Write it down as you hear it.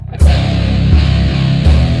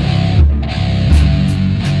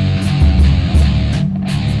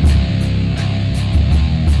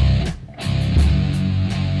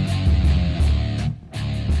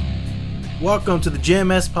welcome to the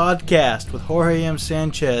JMS Podcast with Jorge M.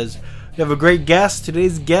 Sanchez. We have a great guest.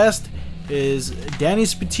 Today's guest is Danny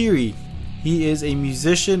Spiteri. He is a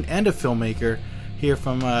musician and a filmmaker here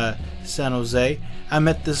from San Jose. I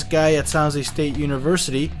met this guy at San Jose State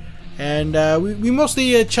University, and we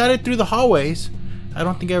mostly chatted through the hallways. I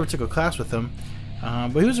don't think I ever took a class with him,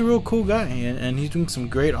 but he was a real cool guy, and he's doing some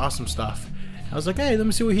great, awesome stuff. I was like, hey, let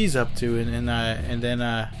me see what he's up to, and then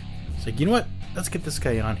I was like, you know what? Let's get this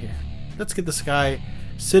guy on here. Let's get this guy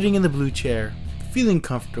sitting in the blue chair, feeling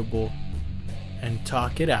comfortable, and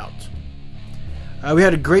talk it out. We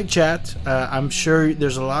had a great chat. I'm sure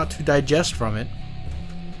there's a lot to digest from it,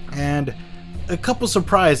 and a couple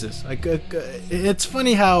surprises. It's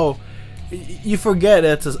funny how you forget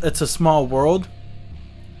it's a small world,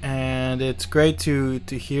 and it's great to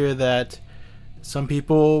hear that some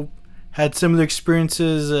people had similar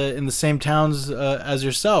experiences in the same towns as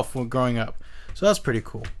yourself when growing up. So that's pretty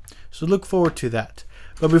cool. So look forward to that.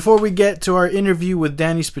 But before we get to our interview with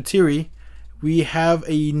Danny Spiteri, we have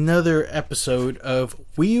another episode of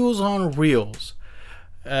Wheels on Reels.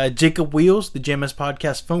 Jacob Wheels, the JMS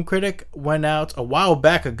Podcast film critic, went out a while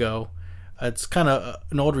back ago. It's kind of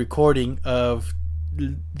an old recording of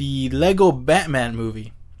the Lego Batman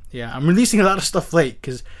movie. Yeah, I'm releasing a lot of stuff late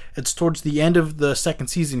because it's towards the end of the second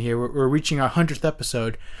season here. We're reaching our 100th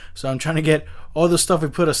episode. So I'm trying to get all the stuff we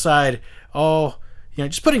put aside,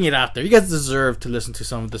 just putting it out there. You guys deserve to listen to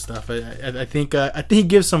some of this stuff. I think he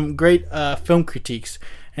gives some great film critiques.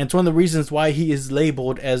 And it's one of the reasons why he is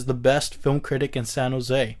labeled as the best film critic in San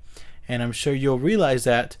Jose. And I'm sure you'll realize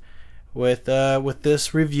that with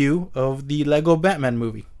this review of the Lego Batman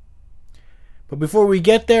movie. But before we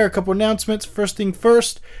get there, a couple announcements. First thing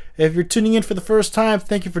first, if you're tuning in for the first time,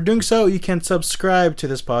 thank you for doing so. You can subscribe to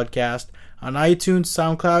this podcast on iTunes,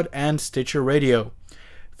 SoundCloud, and Stitcher Radio.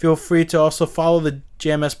 Feel free to also follow the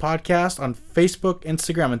JMS Podcast on Facebook,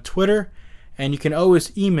 Instagram, and Twitter. And you can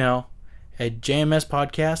always email at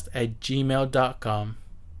jmspodcast@gmail.com.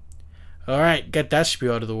 All right, get that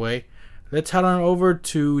spiel out of the way. Let's head on over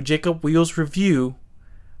to Jacob Wheels' review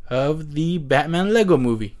of the Batman Lego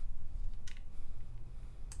movie.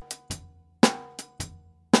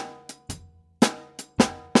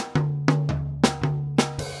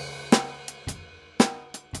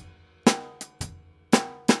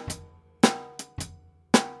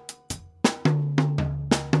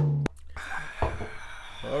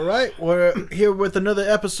 Alright, we're here with another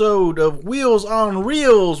episode of Wheels on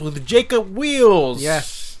Reels with Jacob Wheels.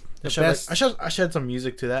 Yes. I should add some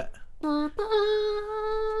music to that.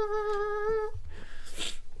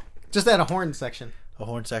 Just add a horn section. A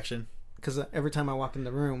horn section. Because every time I walk in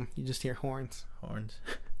the room, you just hear horns. Horns.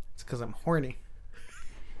 It's because I'm horny.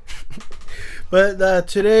 But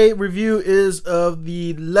today review is of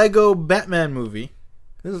the Lego Batman movie.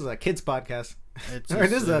 This is a kids podcast.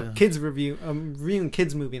 This is a kids review. I'm reviewing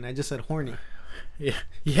kids movie, and I just said horny.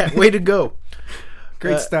 Yeah. Way to go!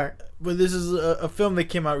 Great start. But this is a film that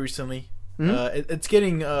came out recently. Mm-hmm. It's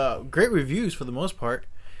getting great reviews for the most part.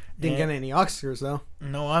 Didn't get any Oscars though.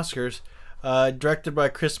 No Oscars. Directed by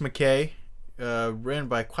Chris McKay. Written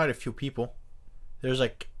by quite a few people. There's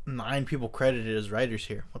like 9 people credited as writers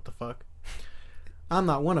here. What the fuck? I'm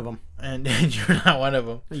not one of them. And you're not one of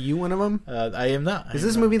them. Are you one of them? I am not. Is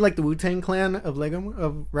this movie like the Wu-Tang Clan of Lego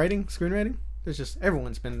of writing, screenwriting? There's just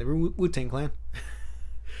everyone's been the Wu-Tang Clan.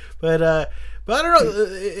 But I don't know.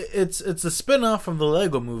 It's a spin-off from the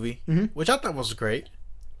Lego movie, mm-hmm. which I thought was great.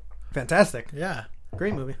 Fantastic. Yeah,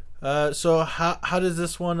 great movie. So how does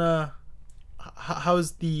this one? How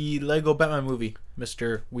is the Lego Batman movie,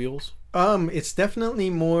 Mr. Wheels? It's definitely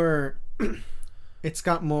more. It's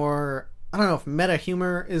got more. I don't know if meta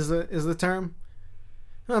humor is the term.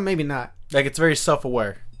 Well, maybe not. Like, it's very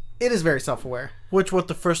self-aware. It is very self-aware. Which what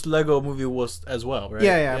the first Lego movie was as well, right?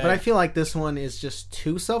 Yeah. But I feel like this one is just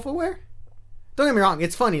too self-aware. Don't get me wrong.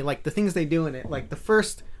 It's funny. Like, the things they do in it. Like, the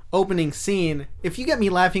first opening scene. If you get me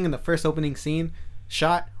laughing in the first opening scene,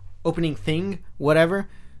 shot, opening thing, whatever,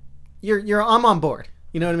 I'm on board.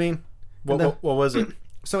 You know what I mean? What was it?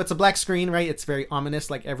 So it's a black screen, right? It's very ominous,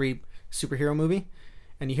 like every superhero movie.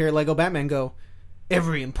 And you hear Lego Batman go,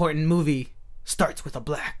 every important movie starts with a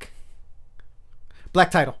black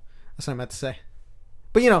title. That's what I meant to say.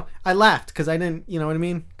 But, I laughed because I didn't, you know what I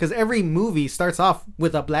mean? Because every movie starts off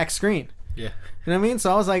with a black screen. Yeah. You know what I mean?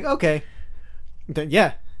 So I was like, okay.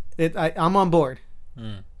 Yeah. I'm on board.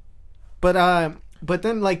 Mm. But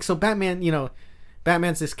then, like, so Batman,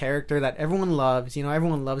 Batman's this character that everyone loves.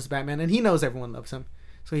 Everyone loves Batman, and he knows everyone loves him.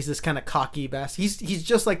 So he's this kind of cocky bastard. He's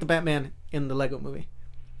just like the Batman in the Lego movie.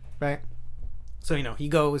 Right, so he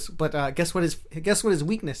goes, but guess what his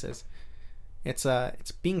weakness is?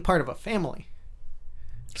 It's being part of a family.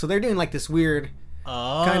 So they're doing like this weird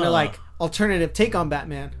Oh. kind of like alternative take on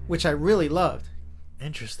Batman, which I really loved.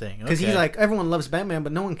 Interesting. Because Okay. he's like, everyone loves Batman,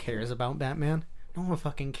 but no one cares about Batman. No one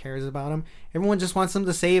fucking cares about him. Everyone just wants him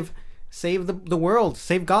to save the world,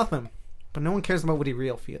 save Gotham. But no one cares about what he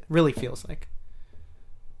really feels like.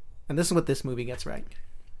 And this is what this movie gets right.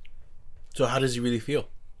 So how does he really feel?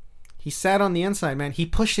 He sat on the inside, man. He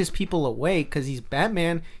pushed his people away because he's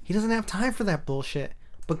Batman. He doesn't have time for that bullshit.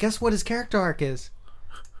 But guess what his character arc is?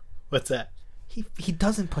 What's that? He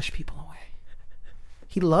doesn't push people away.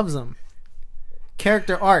 He loves them.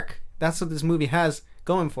 Character arc. That's what this movie has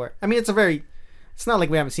going for it. I mean, it's not like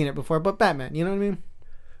we haven't seen it before, but Batman, you know what I mean?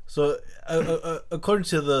 So, according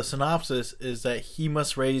to the synopsis, is that he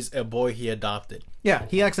must raise a boy he adopted. Yeah,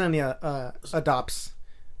 he accidentally adopts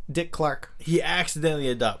Dick Clark. He accidentally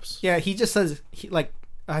adopts. Yeah, he just says,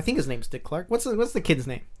 I think his name's Dick Clark. What's the kid's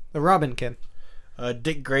name? The Robin kid.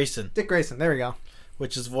 Dick Grayson, Dick Grayson, there we go.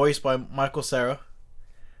 which is voiced by Michael Cera.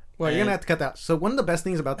 Well, you're going to have to cut that out. So one of the best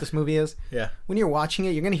things about this movie is, Yeah. when you're watching it,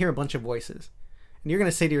 you're going to hear a bunch of voices. And you're going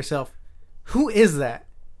to say to yourself, who is that?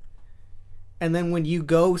 And then when you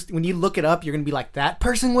look it up, you're going to be like, that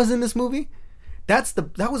person was in this movie? That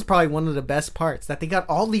was probably one of the best parts, that they got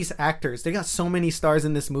all these actors. They got so many stars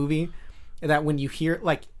in this movie that when you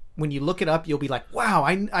look it up, you'll be like, wow,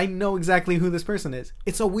 I know exactly who this person is.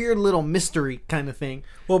 It's a weird little mystery kind of thing.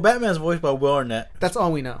 Well, Batman's voiced by Will Arnett. That's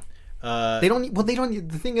all we know. They don't.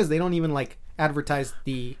 The thing is, they don't even like advertise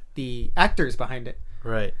the actors behind it.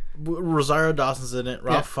 Right. Rosario Dawson's in it.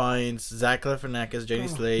 Ralph Yeah. Fiennes, Zach Galifianakis, Jenny You're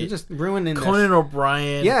Slate, just ruining Conan this.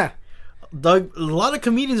 O'Brien. Yeah, Doug. A lot of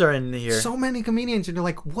comedians are in here. so many comedians, and you're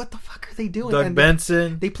like, what the fuck are they doing? Doug And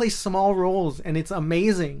Benson. They play small roles, and it's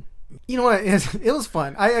amazing. You know what? It was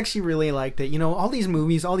fun. I actually really liked it. You know, all these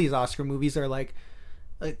movies, all these Oscar movies are like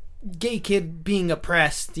a gay kid being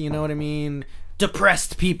oppressed. You know what I mean?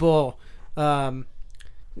 Depressed people,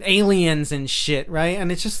 aliens and shit, right?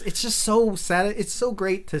 And it's just so sad. It's so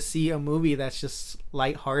great to see a movie that's just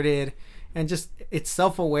lighthearted and just it's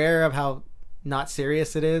self-aware of how not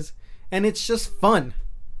serious it is, and it's just fun.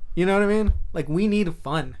 You know what I mean? Like, we need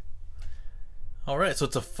fun. All right, so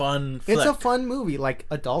it's a fun flick. It's a fun movie. Like,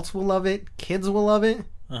 adults will love it. Kids will love it.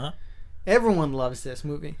 Uh-huh. Everyone loves this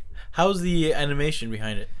movie. How's the animation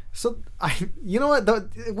behind it? So, you know what?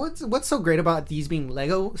 What's so great about these being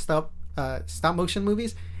Lego stop motion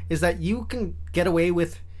movies is that you can get away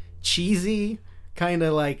with cheesy kind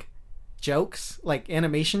of like jokes, like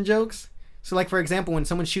animation jokes. So, like, for example, when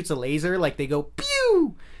someone shoots a laser, like, they go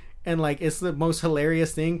pew, and like it's the most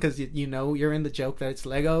hilarious thing because you know you're in the joke that it's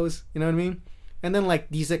Legos. You know what I mean? And then like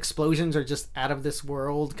these explosions are just out of this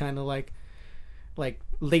world, kind of like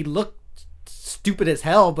they look stupid as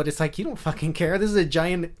hell, but it's like, you don't fucking care. This is a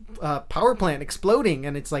giant power plant exploding,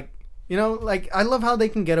 and it's like, you know, like, I love how they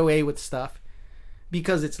can get away with stuff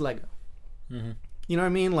because it's Lego. Mm-hmm. You know what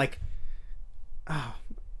I mean? Like,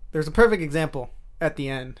 there's a perfect example at the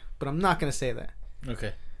end, but I'm not gonna say that.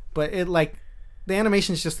 Okay. But it, like, the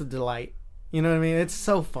animation's just a delight. You know what I mean? It's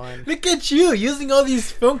so fun. Look at you using all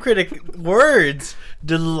these film critic words.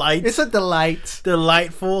 Delight. It's a delight.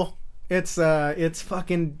 Delightful. It's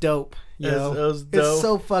fucking dope. Yo. It was dope. It's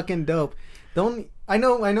so fucking dope. I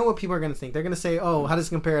know what people are gonna think. They're gonna say, "Oh, how does it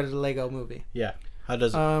compare to the Lego movie?" Yeah. How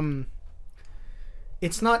does it?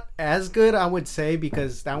 It's not as good, I would say,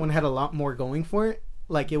 because that one had a lot more going for it.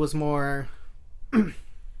 Like, it was more.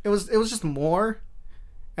 it was just more,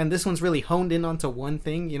 and this one's really honed in onto one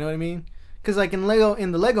thing. You know what I mean? Because like in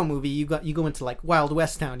the Lego movie, you go into like Wild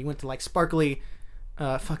West Town, you went to like sparkly,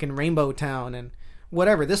 fucking Rainbow Town and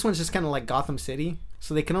whatever. This one's just kind of like Gotham City,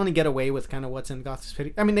 so they can only get away with kind of what's in Gotham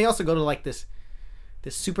City. I mean, they also go to like this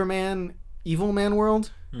Superman Evil Man world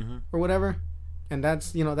or whatever, and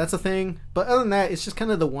that's a thing. But other than that, it's just kind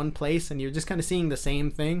of the one place, and you're just kind of seeing the same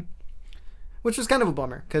thing, which was kind of a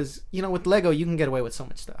bummer because with Lego you can get away with so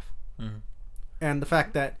much stuff, and the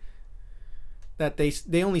fact that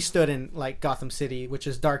they only stood in like Gotham City, which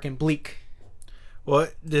is dark and bleak. Well,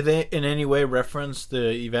 did they in any way reference the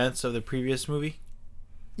events of the previous movie?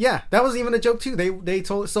 Yeah, that was even a joke too. They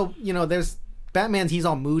told, so there's Batman's, he's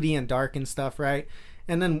all moody and dark and stuff, right?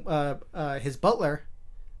 And then his butler,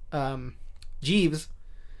 Jeeves,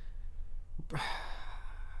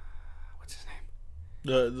 what's his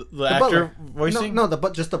name? The actor butler. voicing? No,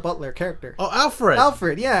 just the butler character. Oh, Alfred.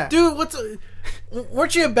 Alfred, yeah. Dude,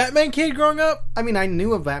 weren't you a Batman kid growing up? I mean, I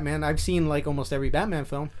knew of Batman. I've seen like almost every Batman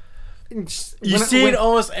film. You've seen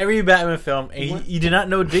almost every Batman film, and you did not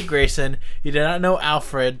know Dick Grayson. You did not know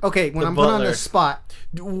Alfred. Okay, when I'm butler. put on the spot,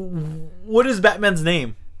 What is Batman's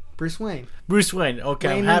name? Bruce Wayne. Bruce Wayne. Okay,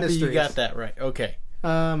 Wayne I'm happy Industries. you got that right. Okay.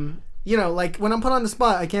 You know, like when I'm put on the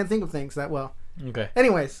spot, I can't think of things that well. Okay.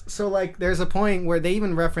 Anyways, so like there's a point where they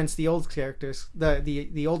even reference the old characters,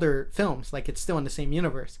 the older films, like it's still in the same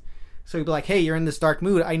universe. So he'd be like, "Hey, you're in this dark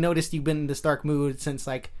mood. I noticed you've been in this dark mood since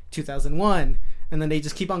like 2001." And then they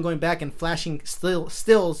just keep on going back and flashing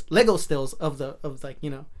stills, Lego stills of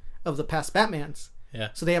the past Batmans. Yeah.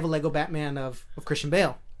 So they have a Lego Batman of Christian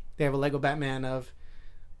Bale. They have a Lego Batman of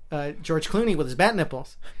George Clooney with his bat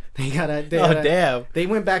nipples. Damn. They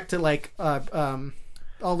went back to like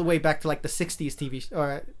all the way back to like the 60s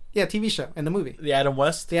TV show and the movie. The Adam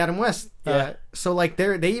West. Yeah. So like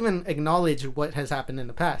they even acknowledge what has happened in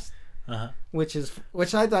the past. Uh-huh. Which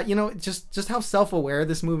I thought, you know, just how self-aware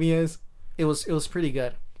this movie is. It was pretty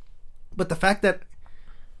good. But the fact that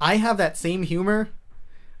I have that same humor,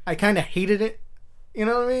 I kind of hated it. You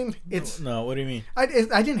know what I mean? No, what do you mean? I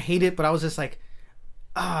didn't hate it, but I was just like,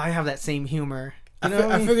 I have that same humor. You know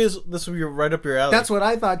what I mean? figured this would be right up your alley. That's what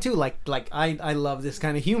I thought too. Like I love this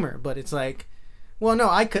kind of humor, but it's like, well, no,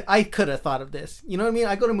 I could have thought of this. You know what I mean?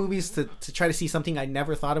 I go to movies to try to see something I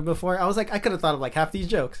never thought of before. I was like, I could have thought of like half these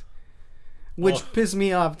jokes, which pissed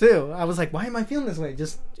me off too. I was like, why am I feeling this way?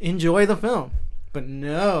 Just enjoy the film. But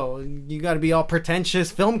no, you got to be all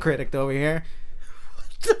pretentious film critic over here.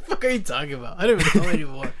 What the fuck are you talking about? I don't even know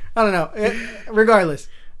anymore. I don't know. Regardless,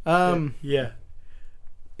 yeah.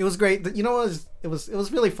 it was great. You know, it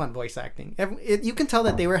was really fun voice acting. You can tell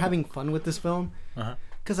that they were having fun with this film. Uh-huh.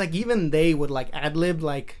 Cause like even they would like ad lib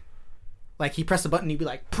like he pressed a button, he'd be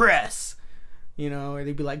like press, you know, or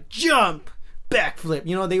they'd be like jump, backflip.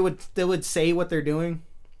 You know, they would say what they're doing,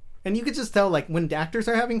 and you could just tell like when the actors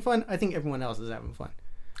are having fun, I think everyone else is having fun.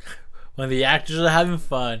 When the actors are having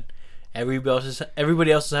fun,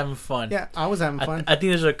 everybody else is having fun. Yeah, I was having fun. I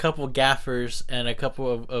think there's a couple gaffers and a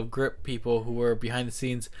couple of grip people who were behind the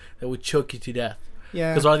scenes that would choke you to death.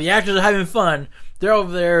 Yeah, because while the actors are having fun, they're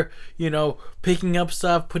over there, you know, picking up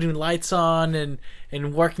stuff, putting lights on,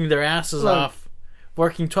 and working their asses off,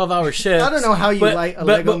 working 12-hour shifts. I don't know how you like a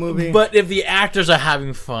Lego movie, but if the actors are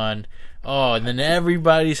having fun, then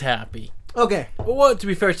everybody's happy. Okay. Well, to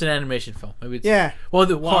be fair, it's an animation film. Maybe it's, yeah. Well,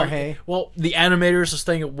 the animators are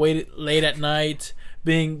staying late at night,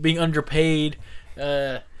 being underpaid.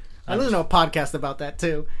 I listen to a podcast about that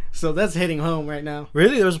too, so that's hitting home right now.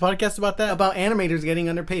 Really, there was a podcast about that? About animators getting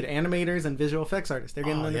underpaid. Animators and visual effects artists, they're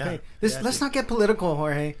getting underpaid. Let's not get political,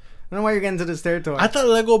 Jorge. I don't know why you're getting into this territory. I thought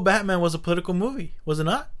Lego Batman was a political movie. Was it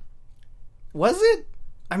not? Was it?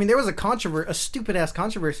 I mean, there was a stupid ass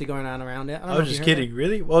controversy going on around it. I was just kidding.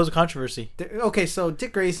 Really? What was the controversy? Okay, so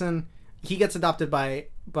Dick Grayson, he gets adopted by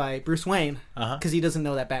Bruce Wayne because he doesn't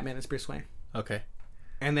know that Batman is Bruce Wayne. Okay.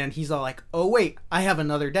 And then he's all like, "Oh wait, I have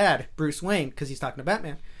another dad, Bruce Wayne," because he's talking to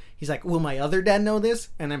Batman. He's like, "Will my other dad know this?"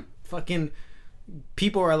 And then fucking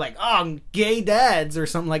people are like, "Oh, gay dads," or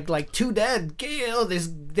something like two dads, gay. Oh,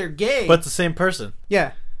 they're gay. But it's the same person.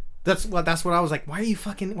 Yeah. That's what I was like. Why do you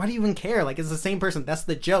even care? Like, it's the same person. That's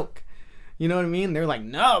the joke. You know what I mean? They're like,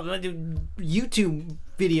 no, YouTube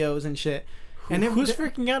videos and shit. And who's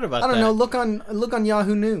freaking out about that? I don't know. Look on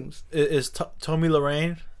Yahoo News. Is Tommy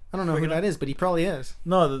Lorraine? I don't know who that is, but he probably is.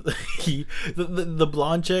 No, the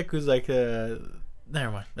blonde chick who's like,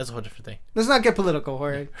 never mind. That's a whole different thing. Let's not get political,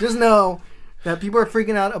 Jorge. Just know that people are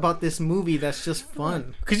freaking out about this movie that's just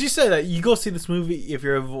fun. Because you said that you go see this movie if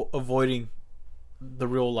you're avoiding the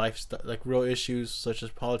real life stuff, like real issues such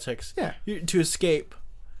as politics. Yeah. To escape.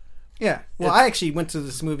 Yeah. Well, I actually went to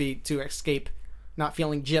this movie to escape not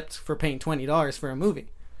feeling gypped for paying $20 for a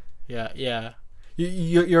movie. Yeah, yeah.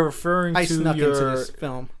 You're referring I to snuck into this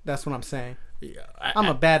film. That's what I'm saying. Yeah, I'm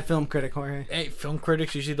a bad film critic, Jorge. Hey, film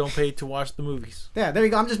critics usually don't pay to watch the movies. Yeah, there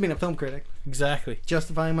you go. I'm just being a film critic. Exactly.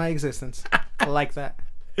 Justifying my existence. I like that.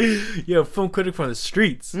 You're a film critic from the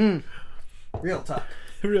streets. Real talk.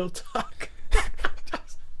 Real talk.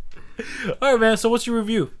 All right, man. So what's your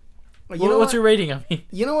review? What's your rating? I mean,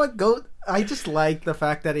 you know what? I just like the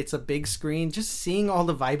fact that it's a big screen. Just seeing all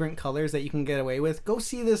the vibrant colors that you can get away with. Go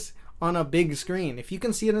see this on a big screen. If you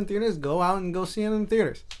can see it in theaters, go out and go see it in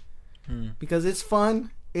theaters. Because it's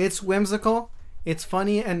fun. It's whimsical. It's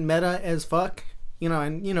funny and meta as fuck. You know,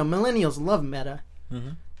 and you know, millennials love meta. You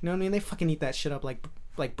know what I mean? They fucking eat that shit up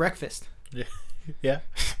like breakfast. Yeah. Yeah.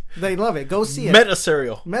 They love it. Go see it. Meta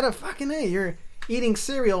cereal. Meta fucking A. You're eating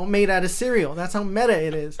cereal made out of cereal. That's how meta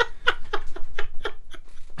it is.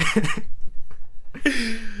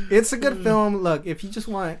 It's a good film. Look, if you just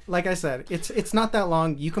want, like I said, it's not that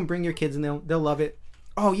long. You can bring your kids and they'll love it.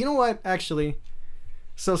 Oh, you know what? Actually,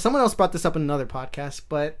 so someone else brought this up in another podcast,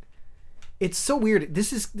 but it's so weird.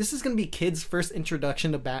 This is going to be kids' first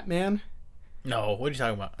introduction to Batman. No, what are you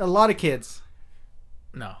talking about? A lot of kids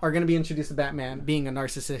No. are going to be introduced to Batman being a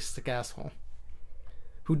narcissistic asshole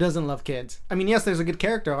who doesn't love kids. I mean, yes, there's a good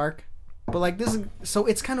character arc, but like this is so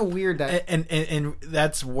it's kind of weird that and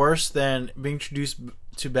that's worse than being introduced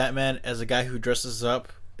to Batman as a guy who dresses up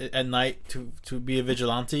at night to be a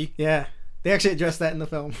vigilante. Yeah, they actually addressed that in the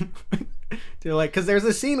film. They're like, because there's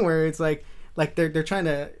a scene where it's like they're trying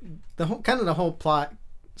to the whole plot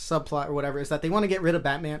subplot or whatever is that they want to get rid of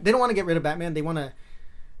Batman. They don't want to get rid of Batman. They want to,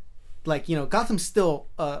 like, you know, Gotham's still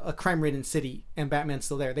a crime-ridden city and Batman's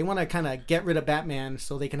still there. They want to kind of get rid of Batman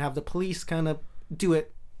so they can have the police kind of do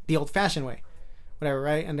it the old-fashioned way, whatever,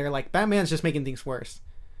 right? And they're like, Batman's just making things worse,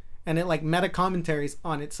 and it like meta commentaries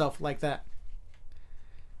on itself like that.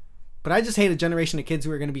 But I just hate a generation of kids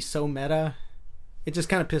who are going to be so meta. It just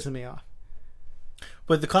kind of pisses me off.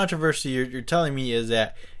 But the controversy you're telling me is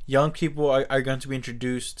that young people are going to be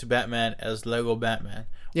introduced to Batman as Lego Batman.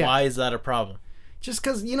 Yeah. Why is that a problem? Just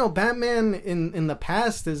because, you know, Batman in the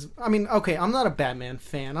past is... I mean, okay, I'm not a Batman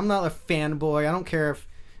fan. I'm not a fanboy. I don't care if...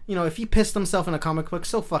 You know, if he pissed himself in a comic book,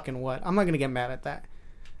 so fucking what? I'm not going to get mad at that.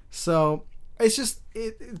 So, it's just...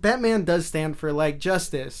 Batman does stand for, like,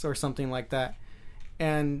 justice or something like that.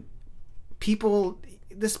 And people...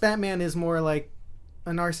 This Batman is more like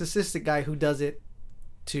a narcissistic guy who does it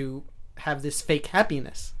to have this fake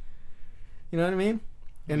happiness. You know what I mean?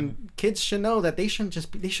 And kids should know that they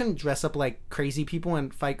shouldn't dress up like crazy people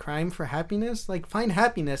and fight crime for happiness. Like, find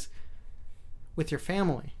happiness with your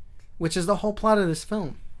family, which is the whole plot of this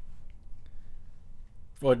film.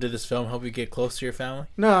 What, did this film help you get close to your family?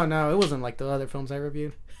 No, it wasn't like the other films I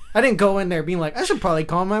reviewed. I didn't go in there being like, I should probably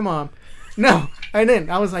call my mom. No, I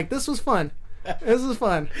didn't. I was like, this was fun. This was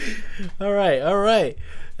fun. All right.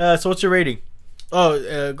 So what's your rating?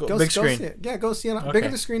 Oh, big screen. Go see it. Yeah, go see it. Okay. Bigger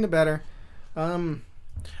the screen, the better. I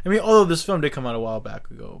mean, although this film did come out a while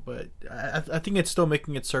back ago, but I think it's still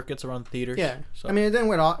making its circuits around theaters. Yeah. So. I mean, it didn't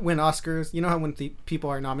win Oscars. You know how when people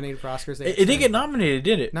are nominated for Oscars, it did get nominated,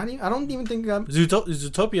 didn't it? Not even, I don't even think...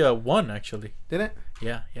 Zootopia won, actually. Did it?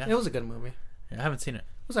 Yeah. It was a good movie. Yeah, I haven't seen it.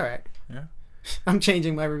 It was all right. Yeah. I'm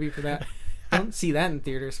changing my review for that. I don't see that in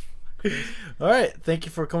theaters. All right. Thank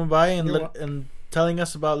you for coming by and telling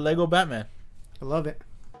us about Lego Batman. I love it.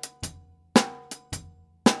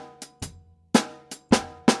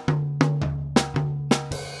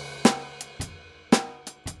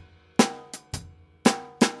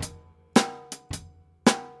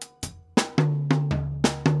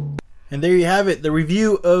 And there you have it, the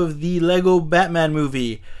review of the Lego Batman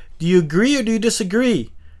movie. Do you agree or do you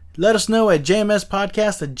disagree? Let us know at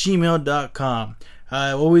jmspodcast@gmail.com.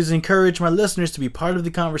 I always encourage my listeners to be part of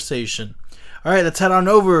the conversation. All right, let's head on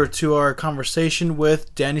over to our conversation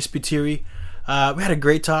with Danny Spiteri. We had a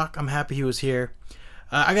great talk. I'm happy he was here.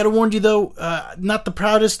 I got to warn you, though, not the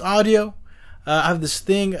proudest audio. I have this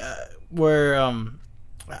thing where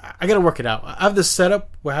I got to work it out. I have this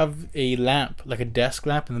setup where I have a lamp, like a desk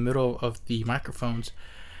lamp in the middle of the microphones.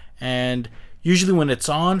 And usually when it's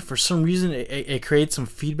on, for some reason, it creates some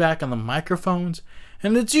feedback on the microphones.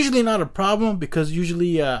 And it's usually not a problem because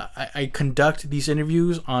usually I conduct these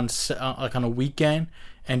interviews on a weekend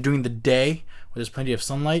and during the day where there's plenty of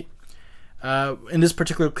sunlight. In this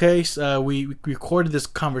particular case, we recorded this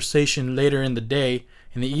conversation later in the day,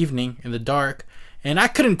 in the evening, in the dark, and I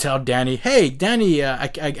couldn't tell Danny, "Hey, Danny, I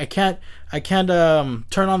can't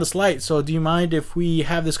turn on this light. So do you mind if we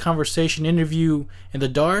have this conversation interview in the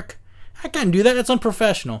dark?" I can't do that. That's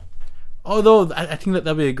unprofessional. Although I think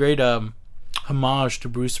that'd be a great homage to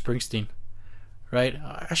Bruce Springsteen, right?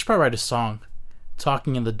 I should probably write a song,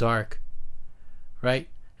 "Talking in the Dark," right?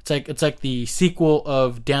 It's like the sequel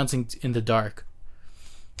of Dancing in the Dark.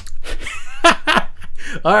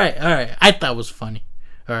 All right. I thought it was funny.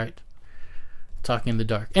 All right. Talking in the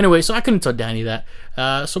Dark. Anyway, so I couldn't tell Danny that.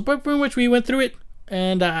 So pretty much we went through it,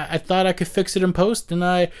 and I thought I could fix it in post, and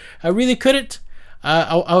I really couldn't.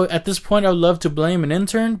 At this point, I would love to blame an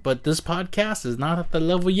intern, but this podcast is not at the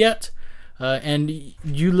level yet. And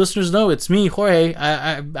you listeners know it's me, Jorge.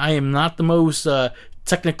 I am not the most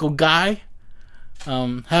technical guy.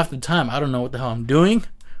 Half the time, I don't know what the hell I'm doing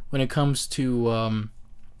when it comes to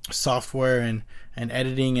software and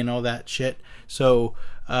editing and all that shit. So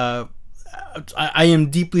I am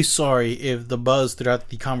deeply sorry if the buzz throughout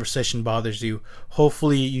the conversation bothers you.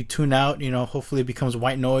 Hopefully you tune out. Hopefully it becomes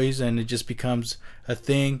white noise and it just becomes a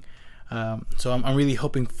thing. So I'm really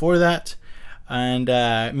hoping for that. And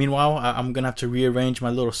meanwhile, I'm gonna have to rearrange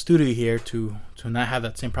my little studio here to not have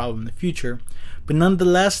that same problem in the future. But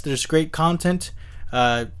nonetheless, there's great content.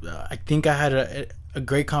 I think I had a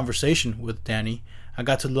great conversation with Danny. I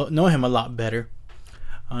got to know him a lot better.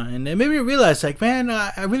 And it made me realize, like, man,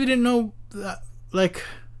 I really didn't know, like,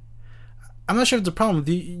 I'm not sure if it's a problem with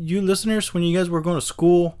you listeners when you guys were going to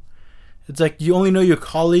school. It's like you only know your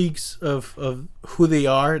colleagues of who they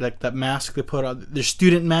are, like that mask they put on, their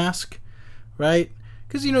student mask, right?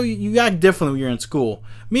 Because, you know, you act differently when you're in school.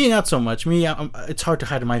 Me, not so much. Me, it's hard to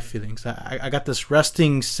hide my feelings. I got this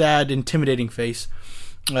resting, sad, intimidating face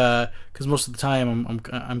because most of the time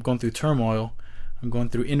I'm going through turmoil. I'm going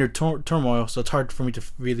through inner turmoil, so it's hard for me to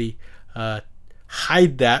really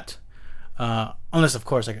hide that. Unless, of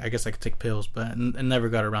course, I guess I could take pills, but I never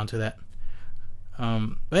got around to that.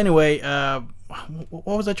 But anyway, what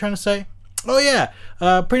was I trying to say? Oh, yeah.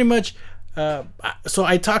 Pretty much, so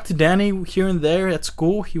I talked to Danny here and there at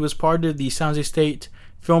school. He was part of the San Jose State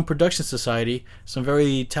Film Production Society. Some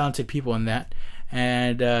very talented people in that.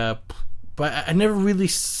 And but I never really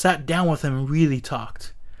sat down with him and really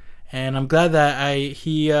talked. And I'm glad that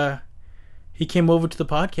he came over to the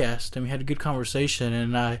podcast and we had a good conversation,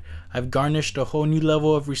 and I've garnished a whole new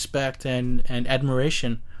level of respect and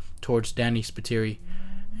admiration towards Danny Spiteri.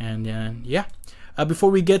 And yeah,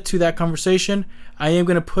 before we get to that conversation, I am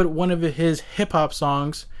going to put one of his hip-hop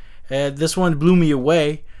songs. This one blew me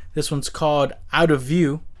away. This one's called Out of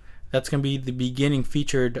View. That's going to be the beginning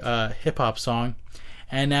featured hip-hop song.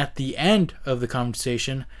 And at the end of the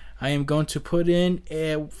conversation, I am going to put in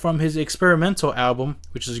from his experimental album,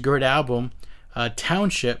 which is a great album,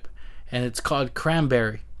 Township, and it's called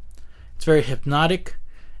Cranberry. It's very hypnotic,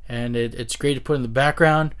 and it's great to put in the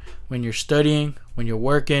background when you're studying, when you're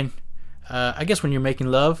working, I guess when you're making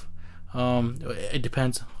love. It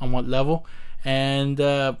depends on what level. And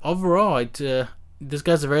overall, this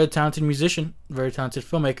guy's a very talented musician, very talented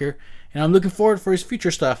filmmaker, and I'm looking forward for his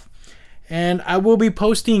future stuff. And I will be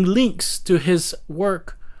posting links to his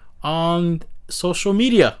work on social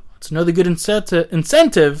media. It's another good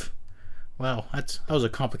incentive. Wow, that was a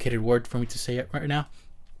complicated word for me to say it right now.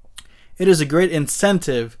 It is a great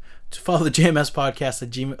incentive to follow the JMS podcast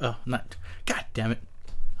at Gmail. Oh, not. God damn it!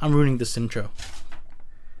 I'm ruining this intro.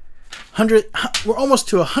 We're almost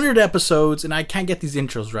to 100 episodes, and I can't get these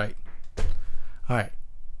intros right. All right,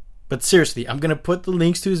 but seriously, I'm gonna put the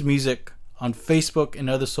links to his music on Facebook and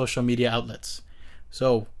other social media outlets.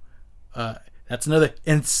 So that's another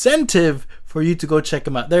incentive for you to go check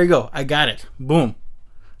him out. There you go. I got it. Boom.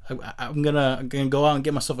 I'm gonna go out and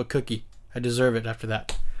get myself a cookie. I deserve it after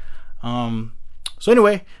that. So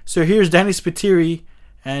anyway, so here's Danny Spiteri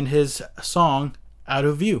and his song Out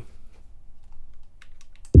of View.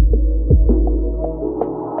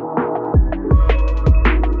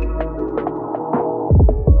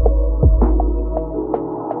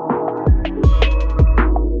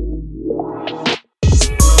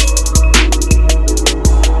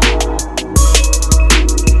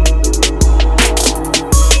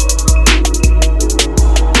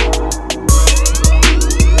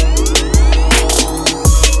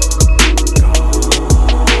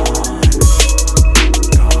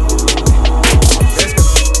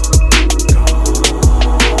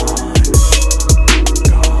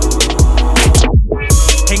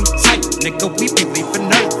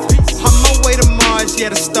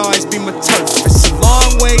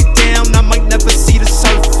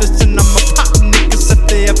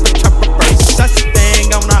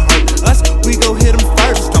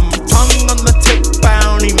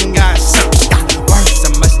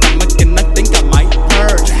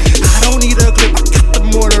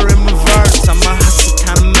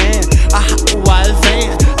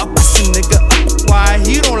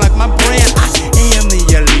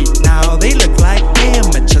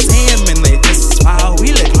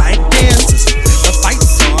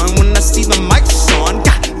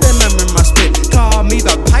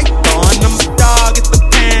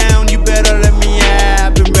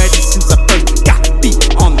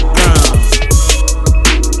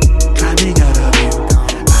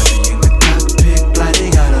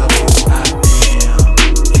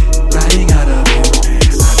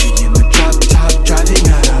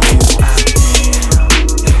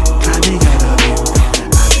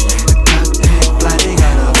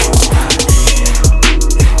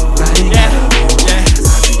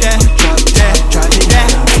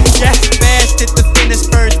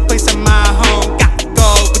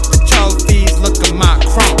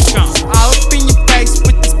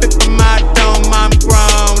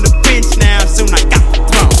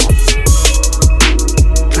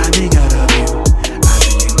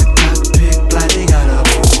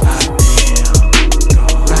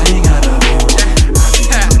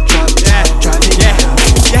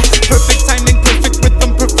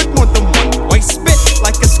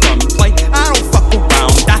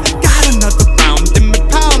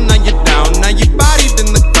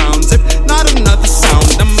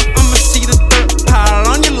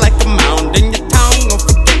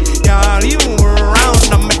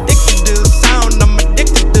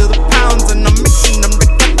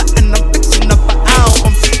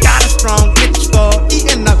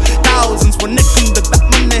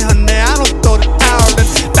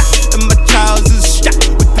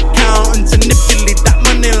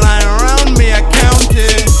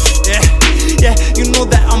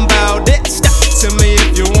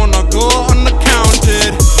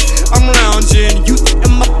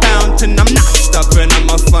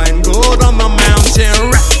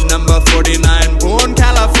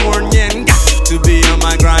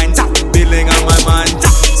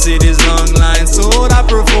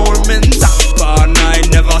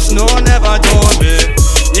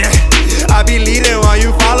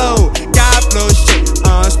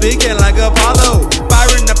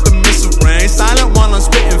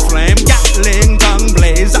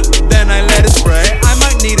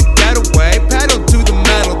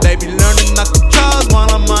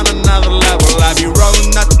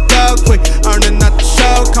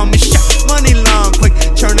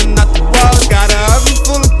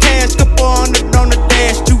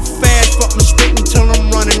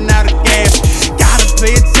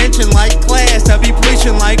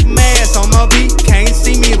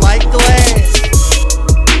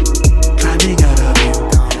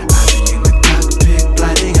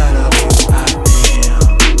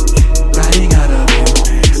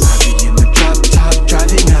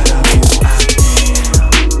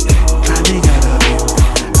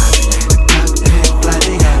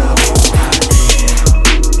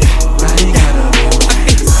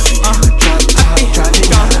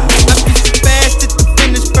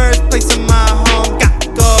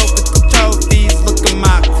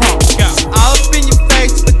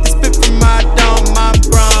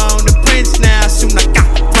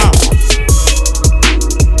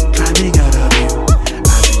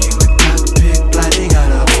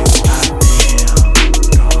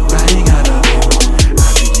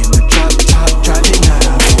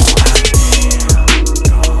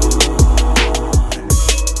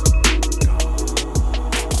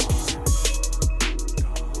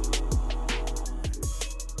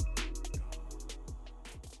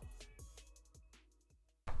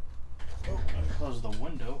 close the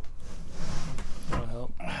window. That'll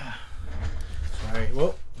help. Sorry.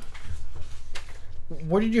 Well,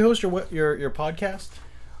 where did you host your podcast?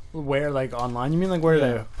 Where, like, online? You mean like where Yeah.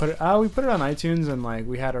 they put it? We put it on iTunes, and like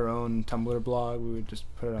we had our own Tumblr blog. We would just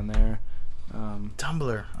put it on there.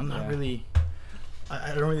 Tumblr. I'm not Yeah. really.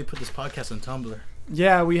 I don't really put this podcast on Tumblr.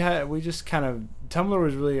 Yeah, we just kind of Tumblr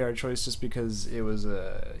was really our choice just because it was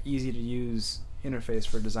a easy to use interface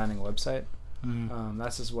for designing a website.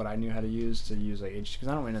 That's just what I knew how to use like because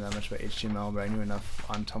I don't really know that much about HTML, but I knew enough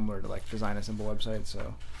on Tumblr to like design a simple website. So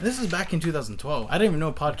And this is back in 2012. I didn't even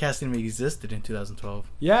know podcasting even existed in 2012.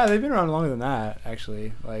 yeah, they've been around longer than that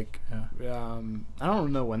actually. Like Yeah. I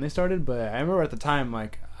don't know when they started, but I remember at the time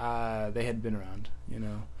like they had been around. You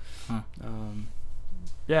know, Huh.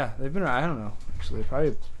 yeah, they've been around. I don't know actually,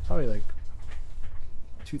 probably like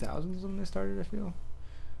 2000s when they started. I feel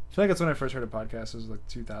like that's when I first heard a podcast. It was like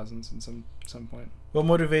 2000s and some point. What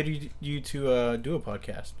motivated you to do a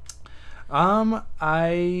podcast?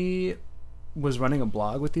 I was running a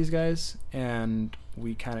blog with these guys, and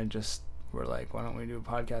we kind of just were like, why don't we do a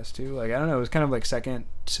podcast too? Like, I don't know. It was kind of like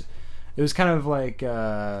it was kind of like,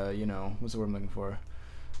 what's the word I'm looking for?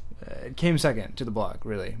 It came second to the blog,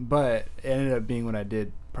 really. But it ended up being what I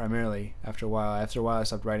did primarily after a while. After a while, I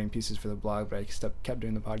stopped writing pieces for the blog, but I kept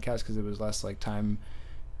doing the podcast because it was less like time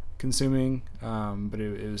consuming, but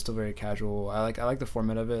it was still very casual. I like the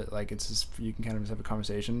format of it. Like, it's just, you can kind of just have a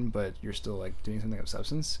conversation, but you're still like doing something of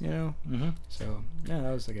substance, you know. Mm-hmm. So yeah,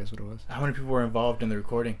 that was, I guess, what it was. How many people were involved in the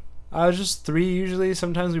recording? I was just 3 usually.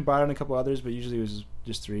 Sometimes we brought in a couple others, but usually it was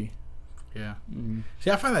just 3. Yeah. Mm-hmm.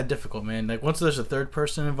 See, I find that difficult, man. Like, once there's a third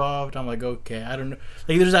person involved, I'm like, okay, I don't know.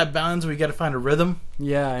 Like, there's that balance where you got to find a rhythm.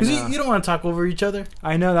 Yeah, I Because know. you don't want to talk over each other.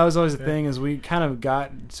 I know that was always the Yeah. thing, is we kind of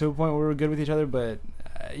got to a point where we were good with each other, but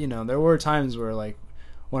there were times where like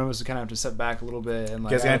one of us would kind of have to step back a little bit and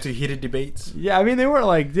like You guys got into heated debates. yeah, I mean they weren't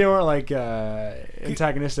like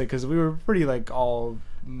antagonistic because we were pretty like all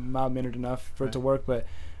mild-mannered enough for it to work, but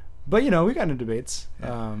we got into debates.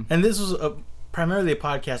 Yeah. And this was primarily a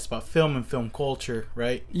podcast about film and film culture,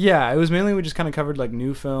 right? Yeah, it was mainly we just kind of covered like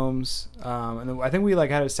new films, and then I think we like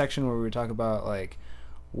had a section where we would talk about like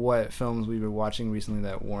what films we were watching recently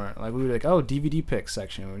that weren't like, we were like, DVD picks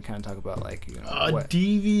section. We would kind of talk about like what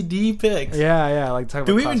DVD picks. yeah, like talk.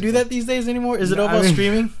 Do about we even classic do that these days anymore? Is it all about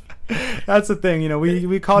streaming? That's the thing,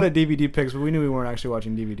 we called it DVD picks, but we knew we weren't actually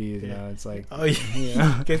watching DVDs. It's like, Oh, yeah.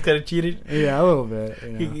 Yeah. You guys kind of cheated. Yeah, a little bit.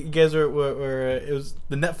 You guys were it was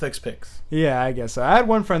the Netflix picks. Yeah, I guess so. I had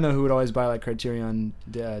one friend though who would always buy like Criterion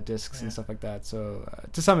discs and stuff like that. So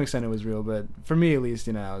to some extent it was real, but for me at least,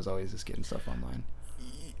 I was always just getting stuff online.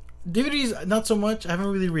 DVDs, not so much. I haven't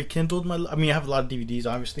really rekindled I have a lot of DVDs,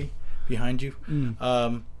 obviously, behind you.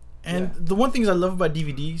 The one things I love about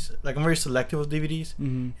DVDs, like I'm very selective with DVDs,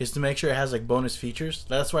 is to make sure it has like bonus features.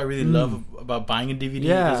 That's what I really love about buying a DVD.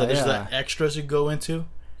 Yeah, is that there's yeah. like extras you go into,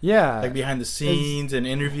 Yeah, like behind the scenes and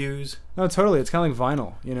interviews. No, totally. It's kind of like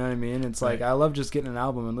vinyl. You know what I mean? It's like Right. I love just getting an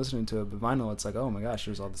album and listening to it, but vinyl, it's like, oh my gosh,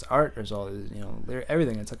 there's all this art, there's all this,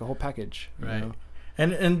 everything. It's like a whole package. you Right. know?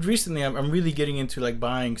 And recently I'm really getting into like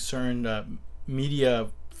buying certain media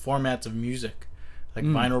formats of music, like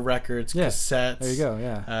vinyl records, Yeah. cassettes. There you go.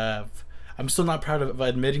 Yeah. I'm still not proud of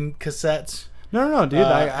admitting cassettes. No, dude.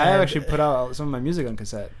 I and- actually put out some of my music on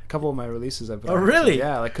cassette. A couple of my releases I put out. Oh, on really? cassette.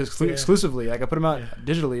 Yeah, like Yeah. exclusively. Like I put them out Yeah.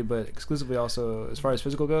 digitally, but exclusively also as far as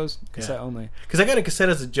physical goes, cassette only. Because I got a cassette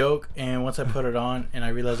as a joke, and once I put it on, and I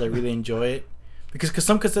realized I really enjoy it. Because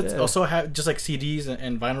some cassettes also have, just like CDs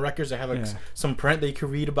and vinyl records, they have like some print that you can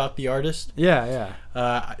read about the artist. Yeah.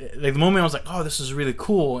 Like the moment I was like, oh, this is really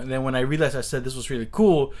cool. And then when I realized I said this was really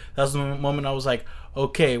cool, that was the moment I was like,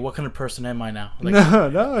 okay, what kind of person am I now? Like,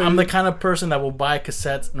 No. I'm the kind of person that will buy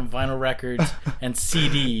cassettes and vinyl records and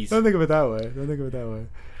CDs. Don't think of it that way.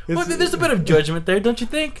 Well, there's a bit of judgment there, don't you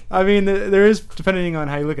think? I mean, there is, depending on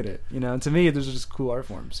how you look at it. To me, there's just cool art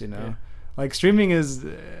forms. Yeah. Like streaming is.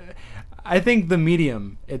 I think the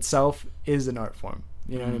medium itself is an art form.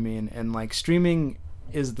 You know what I mean? And like streaming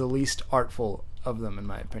is the least artful of them, in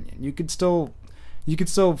my opinion. You could still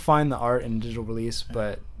find the art in digital release,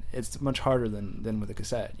 but it's much harder than with a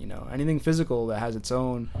cassette. Anything physical that has its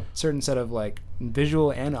own certain set of like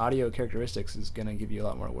visual and audio characteristics is gonna give you a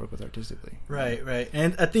lot more to work with artistically. Right.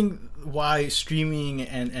 And I think why streaming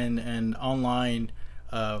and online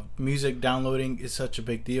music downloading is such a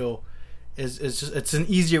big deal is just it's an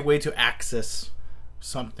easier way to access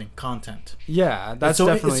content. Yeah, that's it's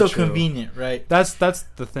definitely so true. convenient, right? That's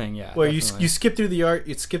the thing. Yeah, Where definitely. you skip through the art,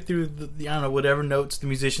 you skip through the I don't know, whatever notes the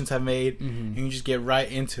musicians have made, and you just get right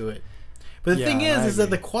into it. But the thing is that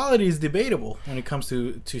the quality is debatable when it comes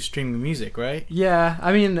to streaming music, right? Yeah,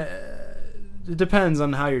 I mean, it depends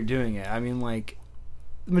on how you're doing it. I mean, like,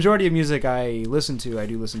 the majority of music I do listen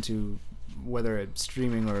to, whether it's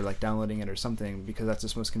streaming or like downloading it or something, because that's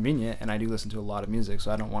just most convenient. And I do listen to a lot of music,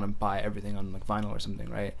 so I don't want to buy everything on like vinyl or something,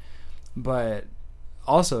 right? But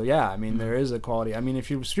also, yeah, I mean, there is a quality. I mean, if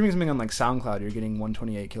you're streaming something on like SoundCloud, you're getting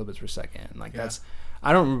 128 kilobits per second. Like that's,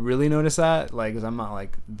 I don't really notice that, like, because I'm not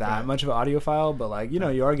like that much of an audiophile, but like, you know,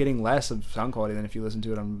 you are getting less of sound quality than if you listen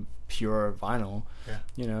to it on pure vinyl. Yeah.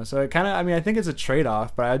 You know, so it kind of, I mean, I think it's a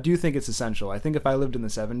trade-off, but I do think it's essential. I think if I lived in the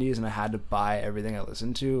 70s and I had to buy everything I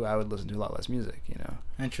listened to, I would listen to a lot less music, you know.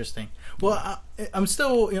 Interesting. Well, I'm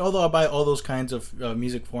still, you know, although I buy all those kinds of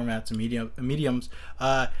music formats and mediums,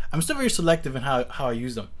 I'm still very selective in how I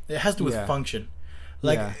use them. It has to do with function.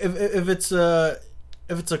 Like if it's a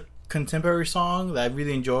contemporary song that I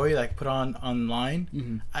really enjoy, like put on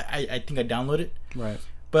online, I think I download it. Right.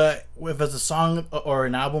 But if it's a song or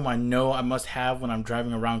an album I know I must have when I'm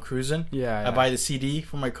driving around cruising, I buy the CD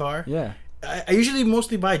for my car. Yeah. I usually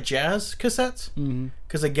mostly buy jazz cassettes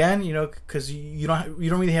because again, you know, because you don't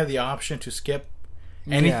really have the option to skip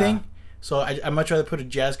anything. Yeah. So I much rather put a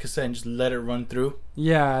jazz cassette and just let it run through.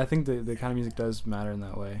 Yeah, I think the kind of music does matter in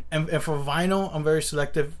that way. And for vinyl, I'm very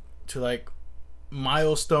selective to like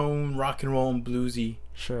milestone rock and roll and bluesy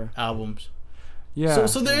albums. Yeah.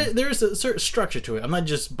 So there's a certain structure to it. I'm not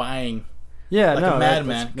just buying a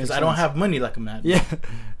madman because I don't have money like a madman. Yeah.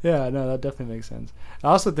 Yeah, no, that definitely makes sense. I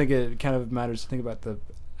also think it kind of matters to think about the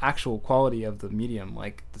actual quality of the medium,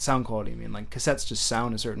 like the sound quality. I mean, like cassettes just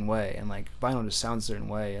sound a certain way, and like vinyl just sounds a certain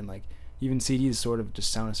way, and like even CDs sort of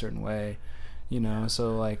just sound a certain way, you know.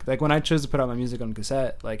 So like when I chose to put out my music on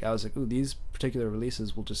cassette, like I was like, ooh, these particular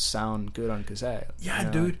releases will just sound good on cassette. Yeah, you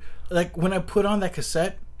know? Dude. Like when I put on that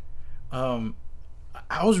cassette,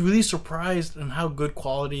 I was really surprised on how good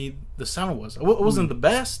quality the sound was. It wasn't the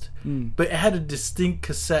best, but it had a distinct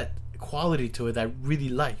cassette quality to it that I really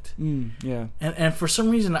liked. Yeah. And for some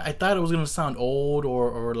reason, I thought it was going to sound old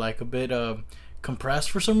or like a bit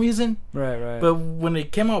compressed for some reason. Right. But when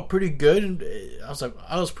it came out pretty good,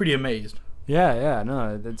 I was pretty amazed. Yeah,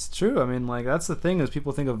 no, that's true. I mean, like, that's the thing is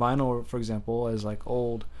people think of vinyl, for example, as like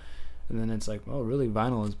old, and then it's like, oh, really,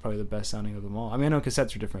 vinyl is probably the best sounding of them all. I mean, I know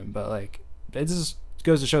cassettes are different, but like, it just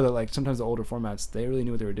goes to show that like sometimes the older formats, they really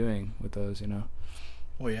knew what they were doing with those, you know.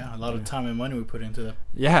 Well, yeah, a lot of time and money we put into them.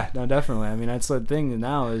 Yeah, no, definitely. I mean, that's the thing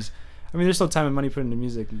now is, I mean, there's still time and money put into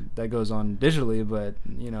music that goes on digitally, but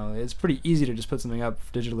you know, it's pretty easy to just put something up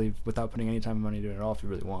digitally without putting any time and money into it at all if you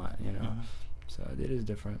really want, you know. So it is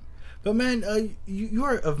different. But man, you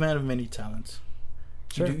are a man of many talents.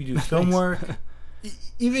 Sure. You do film work.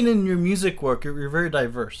 Even in your music work, you're very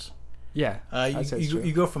diverse. Yeah.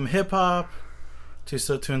 You go from hip hop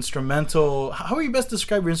to instrumental. How would you best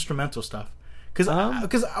describe your instrumental stuff? Because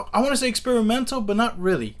I want to say experimental, but not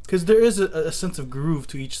really. Because there is a sense of groove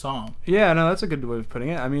to each song. Yeah, no, that's a good way of putting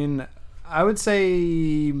it. I mean, I would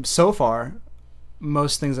say so far,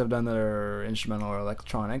 most things I've done that are instrumental or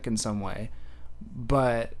electronic in some way,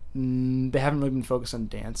 but they haven't really been focused on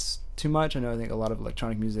dance too much. I think a lot of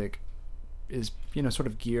electronic music is, you know, sort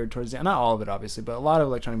of geared towards not all of it obviously, but a lot of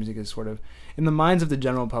electronic music is sort of in the minds of the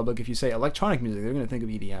general public. If you say electronic music, they're going to think of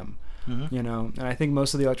EDM, you know. And I think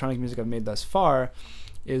most of the electronic music I've made thus far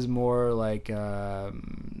is more like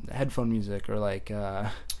headphone music or like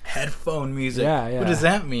headphone music. Yeah. What does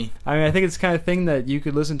that mean? I mean, I think it's the kind of thing that you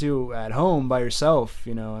could listen to at home by yourself,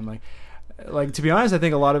 you know. And like to be honest, I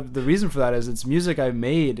think a lot of the reason for that is it's music I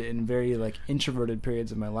made in very like introverted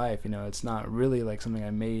periods of my life. You know, it's not really like something I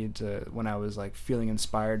made when I was like feeling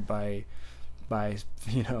inspired by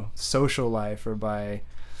you know, social life or by,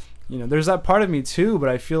 you know, there's that part of me too, but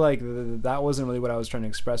I feel like that wasn't really what I was trying to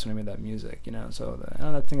express when I made that music, you know. So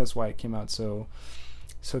I think that's why it came out so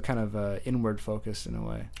kind of inward focused in a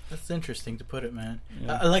way. That's interesting to put it, man.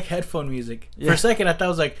 Yeah. I like headphone music. Yeah. For a second, I thought it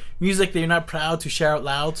was like music that you're not proud to share out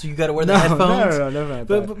loud, so you got to wear the headphones. No,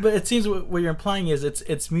 never. But it seems what you're implying is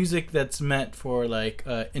it's music that's meant for like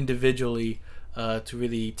individually to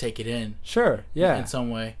really take it in. Sure, yeah. In some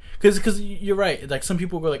way, because you're right. Like some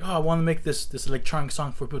people go like, oh, I want to make this electronic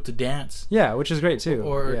song for people to dance. Yeah, which is great too.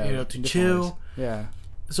 Or you know, to chill. Ways. Yeah.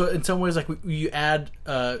 So in some ways, like you add.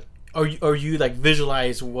 Or you like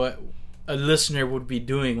visualize what a listener would be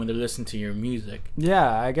doing when they listen to your music. Yeah,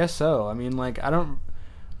 I guess so. I mean, like, I don't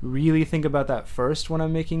really think about that first when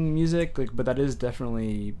I'm making music, like, but that is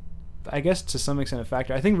definitely, I guess, to some extent a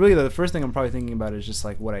factor. I think really the first thing I'm probably thinking about is just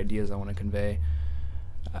like what ideas I want to convey.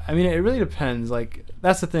 I mean, it really depends. Like,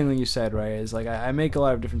 that's the thing that you said, right? Is like I make a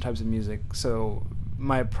lot of different types of music, so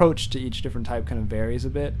my approach to each different type kind of varies a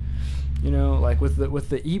bit. You know, like with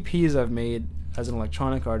the EPs I've made as an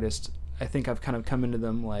electronic artist, I think I've kind of come into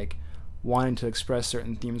them like wanting to express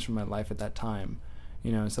certain themes from my life at that time.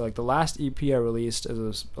 You know, so like the last EP I released as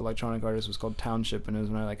an electronic artist was called Township, and it was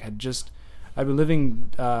when I like I'd been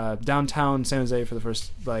living downtown San Jose for the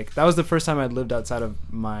first, like, that was the first time I'd lived outside of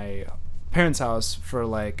my parents' house for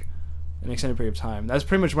like an extended period of time. That's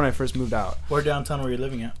pretty much when I first moved out. Where downtown were you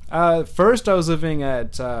living at? First I was living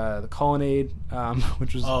at the Colonnade,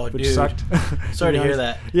 which sucked. Sorry to hear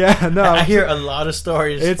that. Yeah, no. I hear a lot of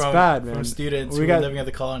stories bad, man. from students who were living at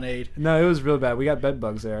the Colonnade. No, it was real bad. We got bed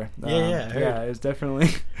bugs there. Yeah, it was definitely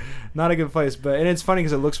not a good place. And it's funny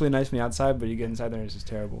because it looks really nice from the outside, but you get inside there and it's just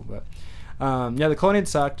terrible. But the Colonnade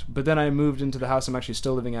sucked. But then I moved into the house I'm actually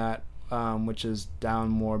still living at, which is down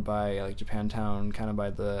more by like Japantown, kind of by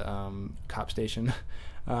the cop station.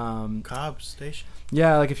 Cobb Station?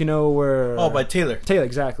 Yeah, like if you know where... Oh, by Taylor. Taylor,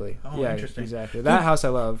 exactly. Oh, yeah, interesting. Exactly. That house I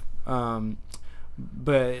love.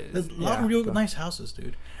 But there's a lot of real nice houses,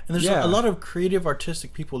 dude. And there's a lot of creative,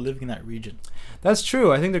 artistic people living in that region. That's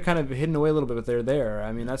true. I think they're kind of hidden away a little bit, but they're there.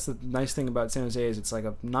 I mean, that's the nice thing about San Jose is it's like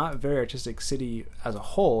a not very artistic city as a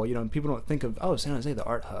whole. You know, people don't think of, San Jose, the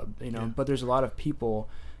art hub, you know, but there's a lot of people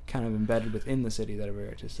kind of embedded within the city that are very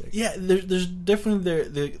artistic. Yeah, there's definitely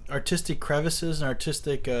the artistic crevices and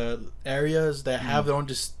artistic areas that have their own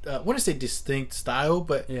I want to say distinct style,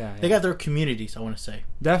 but they got their communities, I want to say.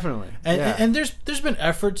 Definitely. And there's been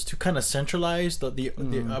efforts to kind of centralize the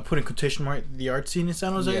put in quotation mark the art scene in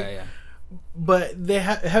San Jose. Yeah. But they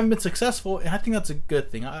haven't been successful, and I think that's a good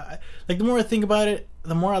thing. I like the more I think about it,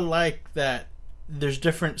 the more I like that there's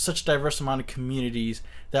such diverse amount of communities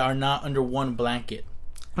that are not under one blanket.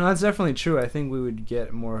 No, that's definitely true. I think we would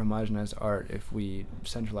get more homogenized art if we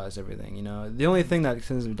centralized everything. You know, the only thing that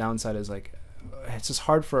tends to be downside is like it's just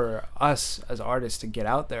hard for us as artists to get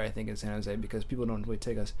out there. I think in San Jose because people don't really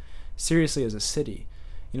take us seriously as a city.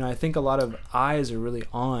 You know, I think a lot of eyes are really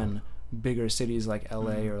on bigger cities like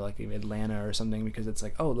LA or like Atlanta or something because it's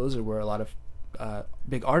like, oh, those are where a lot of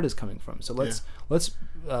big art is coming from. So let's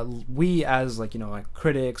we as like, you know, like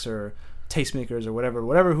critics or tastemakers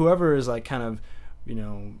or whoever is like kind of, you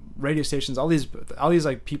know, radio stations, all these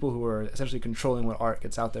like people who are essentially controlling what art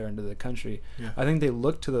gets out there into the country. I think they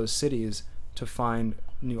look to those cities to find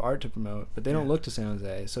new art to promote, but they don't look to San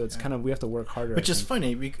Jose. So it's kind of, we have to work harder. Which is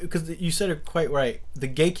funny because you said it quite right. The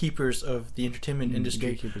gatekeepers of the entertainment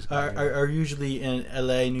industry are usually in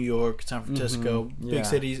LA, New York, San Francisco, big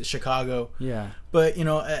cities, Chicago. Yeah. But, you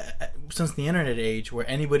know, since the internet age where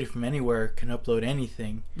anybody from anywhere can upload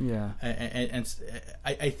anything. Yeah. And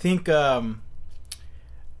I think...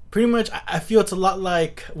 pretty much, I feel it's a lot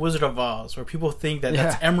like Wizard of Oz, where people think that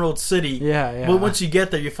that's Emerald City. But once you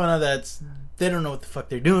get there, you find out that they don't know what the fuck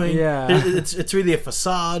they're doing. It's really a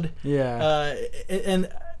facade. And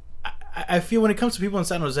I feel when it comes to people in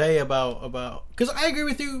San Jose about because I agree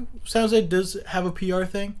with you, San Jose does have a PR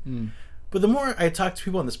thing. But the more I talk to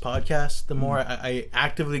people on this podcast, the more I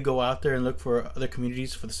actively go out there and look for other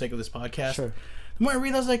communities for the sake of this podcast. The more I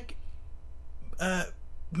realize, like,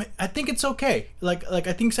 I think it's okay. Like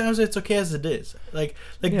I think San Jose, it's okay as it is.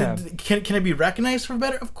 Can it be recognized for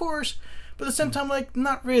better? Of course, but at the same time, like,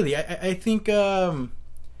 not really. I think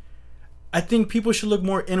people should look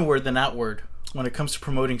more inward than outward when it comes to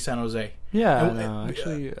promoting San Jose.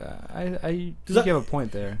 Actually, I think you have a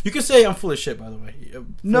point there. You can say I'm full of shit, by the way. Feel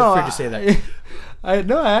free to say that. I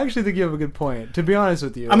actually think you have a good point, to be honest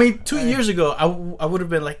with you. I mean, 2 years ago, I would have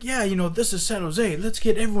been like, yeah, you know, this is San Jose. Let's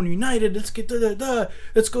get everyone united. Let's get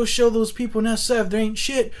let's go show those people in SF there ain't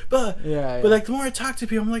shit. But like, the more I talk to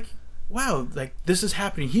people, I'm like, wow, like, this is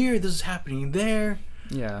happening here. This is happening there.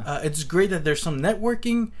 It's great that there's some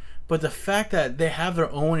networking, but the fact that they have their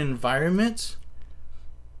own environments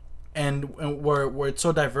and where it's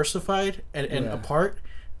so diversified and apart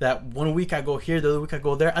that 1 week I go here, the other week I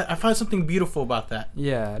go there. I find something beautiful about that.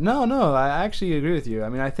 No, I actually agree with you. I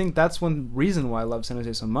mean, I think that's one reason why I love San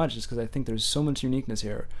Jose so much is because I think there's so much uniqueness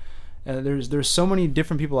here. And there's so many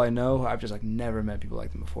different people I know who I've just like never met people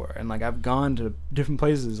like them before. And like I've gone to different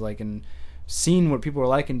places like and seen what people are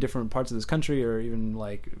like in different parts of this country, or even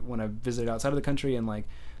like when I've visited outside of the country, and like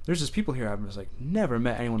there's just people here I've just like never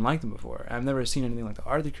met anyone like them before. I've never seen anything like the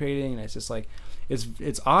art they're creating, and it's just like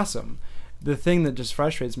it's awesome. The thing that just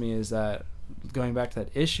frustrates me is that going back to that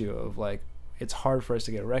issue of like it's hard for us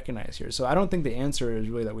to get recognized here. So I don't think the answer is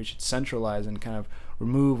really that we should centralize and kind of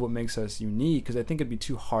remove what makes us unique, because I think it'd be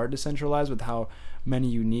too hard to centralize with how many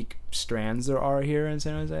unique strands there are here in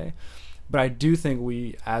San Jose. But I do think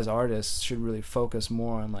we as artists should really focus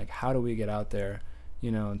more on like how do we get out there,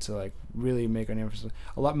 you know, to like really make our name.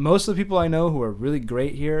 Most of the people I know who are really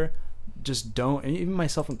great here just don't, and even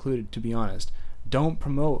myself included, to be honest, don't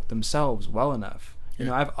promote themselves well enough. You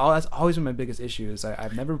know, that's always been my biggest issue is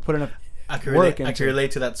I've never put enough I can work relate. I can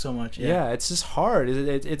relate to that so much. Yeah, it's just hard.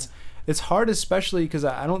 It's hard, especially because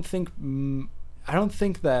I don't think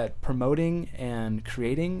that promoting and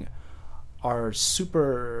creating are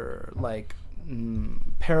super like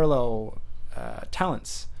parallel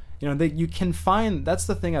talents. You know, you can find. That's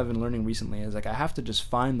the thing I've been learning recently is like I have to just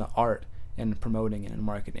find the art in promoting and in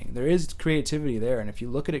marketing. There is creativity there, and if you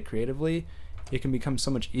look at it creatively, it can become so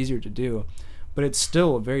much easier to do. But it's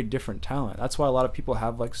still a very different talent. That's why a lot of people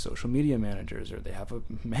have like social media managers, or they have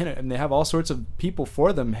and they have all sorts of people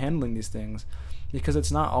for them handling these things, because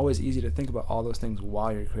it's not always easy to think about all those things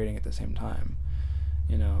while you're creating at the same time.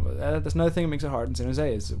 You know, but that's another thing that makes it hard in San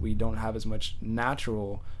Jose is that we don't have as much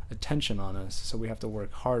natural attention on us, so we have to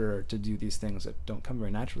work harder to do these things that don't come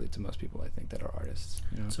very naturally to most people. I think that are artists.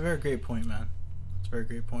 You know? It's a very great point, man. It's a very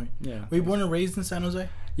great point. Yeah. Were you born and raised in San Jose?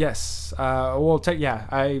 Yes. I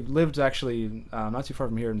lived actually not too far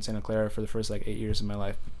from here in Santa Clara for the first like 8 years of my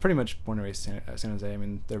life. Pretty much born and raised in San Jose. I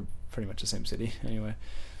mean, they're pretty much the same city anyway.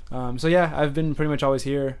 So yeah, I've been pretty much always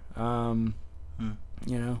here. You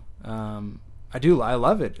know, I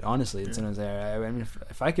love it, honestly, in San Jose. I mean,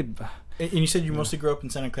 if I could... And you said you mostly grew up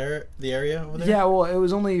in Santa Clara, the area over there? Yeah, well, it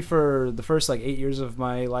was only for the first, like, 8 years of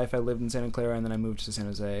my life I lived in Santa Clara, and then I moved to San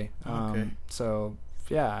Jose. Okay. So,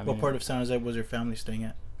 yeah. I mean, what part of San Jose was your family staying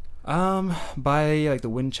at? By, like, the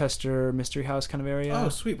Winchester Mystery House kind of area. Oh,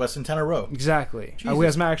 sweet. By Santana Row. Exactly.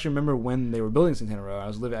 Jesus. I actually remember when they were building Santana Row.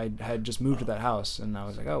 I had just moved to that house, and I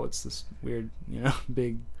was like, oh, it's this weird, you know,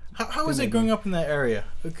 big... How is it growing up in that area?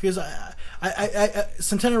 Because I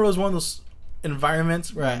Santana Row is one of those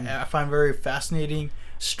environments where I find very fascinating,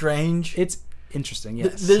 strange. It's interesting,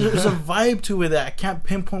 yes. There's a vibe to it that I can't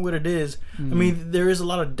pinpoint what it is. I mean, there is a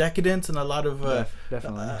lot of decadence and a lot of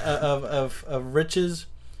definitely of riches.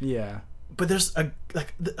 Yeah, but there's I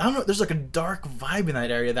don't know. There's like a dark vibe in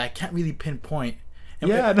that area that I can't really pinpoint. And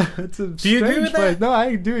no, it's a do you agree with place. that? No,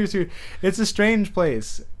 I do. It's a strange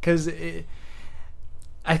place because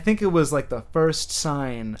I think it was like the first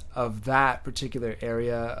sign of that particular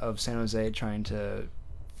area of San Jose trying to,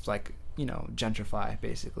 like, you know, gentrify,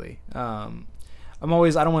 basically. I don't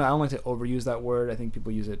like to overuse that word. I think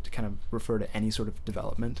people use it to kind of refer to any sort of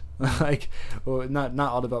development. Like, well, not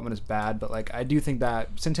all development is bad, but like I do think that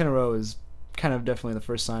Santana Row is kind of definitely the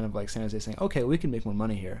first sign of like San Jose saying, okay, we can make more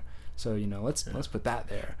money here. So, you know, let's put that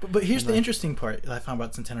there. But here's the interesting part that I found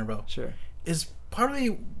about Santana Row. Sure. Is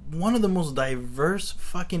probably one of the most diverse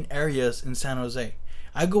fucking areas in San Jose.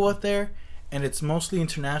 I go out there and it's mostly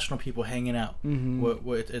international people hanging out.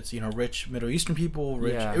 It's, you know, rich Middle Eastern people,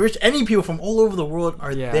 rich any people from all over the world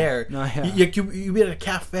are there. No, yeah. You be at a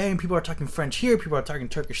cafe and people are talking French here, people are talking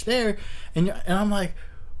Turkish there, and I'm like,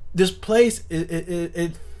 this place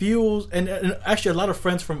it feels and actually a lot of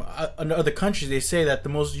friends from other countries, they say that the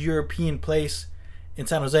most European place in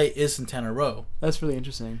San Jose is Santana Row. That's really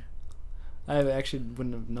interesting. I actually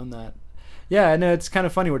wouldn't have known that. Yeah, no, it's kind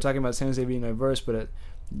of funny we're talking about San Jose being diverse, but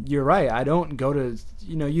you're right. I don't go to,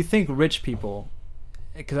 you know, you think rich people,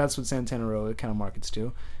 because that's what Santana Row kind of markets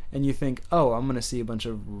to, and you think, oh, I'm going to see a bunch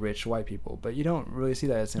of rich white people, but you don't really see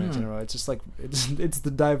that at Santana Row. It's just like, it's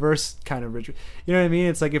the diverse kind of rich, you know what I mean?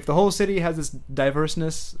 It's like if the whole city has this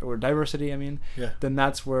diverseness, or diversity, I mean, then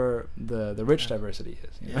that's where the rich diversity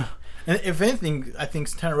is, you know? And if anything, I think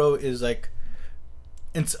Santana Row is like,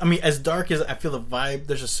 I mean, as dark as I feel the vibe,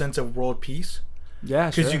 there's a sense of world peace. Yeah,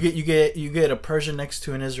 because sure. you get a Persian next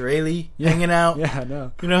to an Israeli hanging out. Yeah, I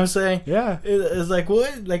know. You know what I'm saying? Yeah. It's like,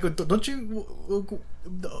 what? Like, don't you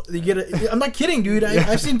get a... I'm not kidding, dude.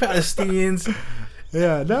 I've seen Palestinians.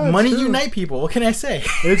 Yeah, no. Money unite people. What can I say?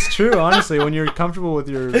 It's true, honestly. When you're comfortable with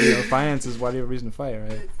your finances, why do you have a reason to fight,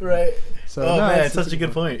 right? Right. So, man, it's such a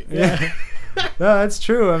good point. Yeah. No, that's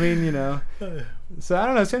true. I mean, you know. So I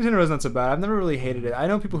don't know. Santana Row is not so bad. I've never really hated it. I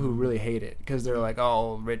know people who really hate it because they're like,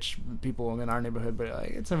 "Oh, rich people in our neighborhood," but like,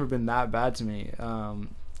 it's never been that bad to me.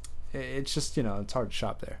 It's just, you know, it's hard to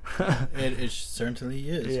shop there. It certainly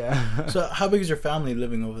is. Yeah. So how big is your family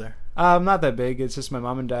living over there? Not that big. It's just my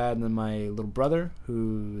mom and dad, and then my little brother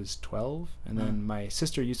who's 12, and then my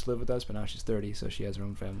sister used to live with us, but now she's 30, so she has her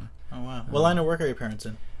own family. Oh wow. What line of work are your parents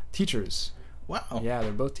in? Teachers. Wow. Yeah,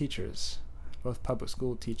 they're both teachers. Both public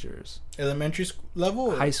school teachers. Elementary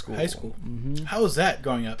level? High school. High school. Mm-hmm. How was that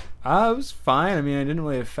growing up? It was fine. I mean, it didn't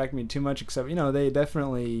really affect me too much, except, you know, they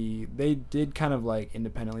did kind of like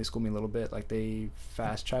independently school me a little bit. Like they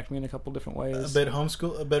fast tracked me in a couple different ways. A bit of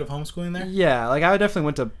homeschooling there? Yeah, like I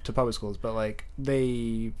definitely went to public schools, but like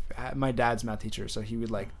my dad's math teacher, so he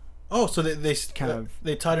would like. Oh, so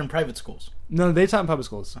they taught in private schools? No, they taught in public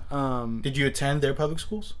schools. Did you attend their public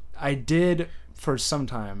schools? I did for some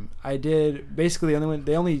time. I did basically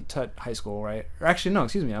they only taught high school, right? Or actually, no,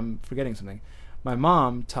 excuse me, I'm forgetting something. My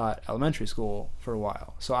mom taught elementary school for a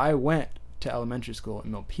while, so I went to elementary school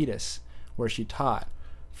in Milpitas, where she taught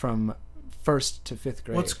from 1st to 5th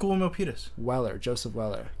grade. What school in Milpitas? Weller, Joseph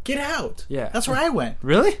Weller. Get out. Yeah, That's where I went.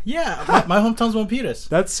 Really? Yeah, my hometown's Milpitas.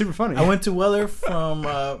 That's super funny. I went to Weller from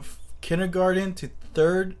kindergarten to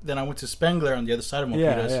 3rd. Then I went to Spengler on the other side of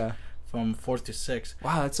Milpitas yeah. from 4th to 6th.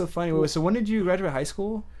 Wow, that's so funny. Wait, so when did you graduate high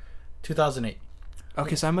school? 2008.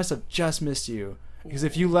 Okay, so I must have just missed you. Because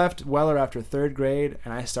if you left Weller after 3rd grade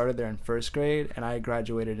and I started there in 1st grade and I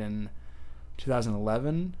graduated in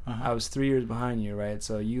 2011, I was 3 years behind you, right?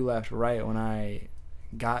 So you left right when I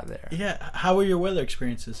got there. Yeah. How were your Weller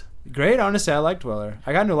experiences? Great, honestly, I liked Weller.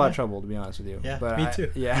 I got into a lot of trouble, to be honest with you. Yeah, but me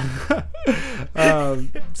too. Yeah.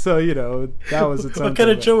 So, that was its own What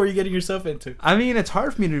kind of thing, trouble were you getting yourself into? I mean, it's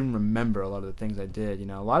hard for me to even remember a lot of the things I did.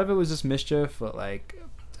 A lot of it was just mischief, but a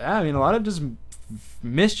lot of just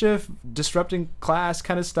mischief, disrupting class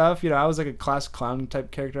kind of stuff. I was like a class clown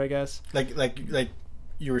type character, I guess. Like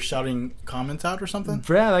you were shouting comments out or something?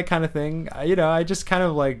 Yeah, that kind of thing. I just kind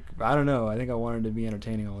of I don't know. I think I wanted to be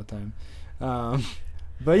entertaining all the time.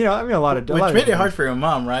 But a lot of which made it hard for your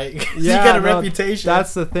mom, right? Yeah, you got a reputation.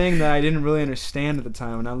 That's the thing that I didn't really understand at the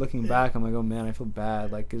time. And now looking back, I'm like, oh man, I feel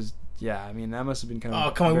bad. That must have been kind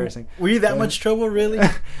of embarrassing. Were you that much trouble, really?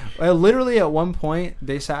 Well, literally at one point,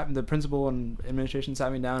 the principal and administration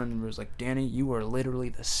sat me down and was like, Danny, you were literally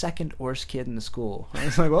the 2nd worst kid in the school. I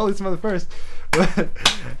was like, well, at least I'm the 1st. But,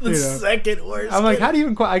 the 2nd worst. I'm like, how do you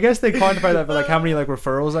even? I guess they quantify that by how many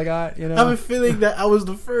referrals I got. I have a feeling that I was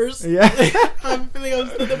the 1st. Yeah, I have a feeling I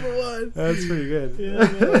was the number 1. That's pretty good. Yeah,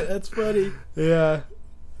 man, that's funny. Yeah.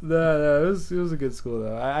 No, it was a good school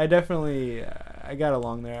though. I definitely I got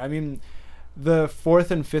along there. I mean, the 4th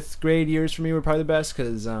and 5th grade years for me were probably the best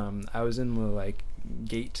because I was in the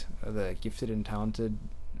GATE, the gifted and talented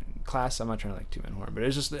class. I'm not trying to toot my horn, but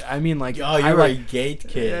it's just you were a GATE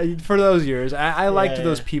kid for those years. I liked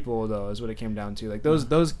those people though, is what it came down to.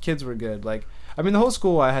 Those kids were good. The whole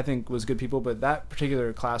school I think was good people, but that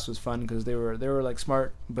particular class was fun because they were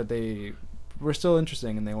smart, but they were still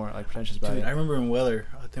interesting and they weren't pretentious about it. I remember in Weller,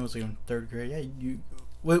 I think it was in 3rd grade. Yeah,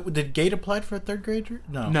 did GATE apply for a 3rd grader?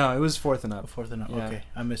 No, it was 4th and up. 4th and up. Yeah. Okay,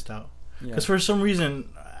 I missed out. Because for some reason,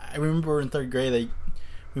 I remember in 3rd grade,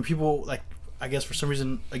 when people I guess for some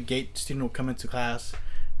reason a GATE student would come into class,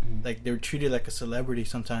 they were treated like a celebrity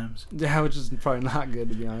sometimes. Yeah, which is probably not good,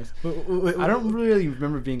 to be honest. I don't really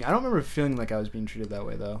remember I don't remember feeling like I was being treated that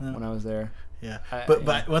way though when I was there. Yeah,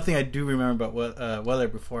 but one thing I do remember about Weller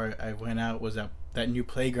before I went out was that new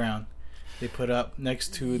playground they put up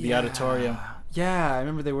next to the auditorium. Yeah, I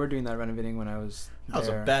remember they were doing that renovating when I was there. That was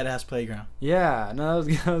a badass playground. Yeah, no,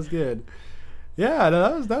 that was good. Yeah,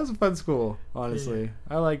 no, that was a fun school, honestly. Yeah.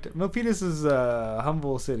 I liked Milpitas is a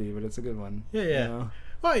humble city, but it's a good one. Yeah.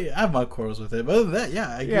 Well, I have my quarrels with it, but other than that,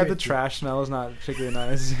 I agree. The trash smell is not particularly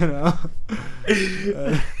nice,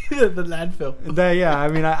 The landfill.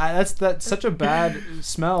 That's such a bad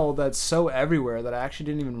smell that's so everywhere that I actually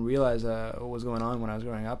didn't even realize what was going on when I was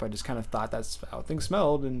growing up. I just kind of thought that's how things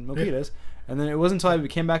smelled in Milpitas. And then it wasn't until I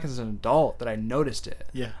came back as an adult that I noticed it.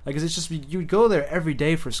 Yeah. Cause it's just, you would go there every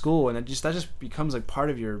day for school and that just becomes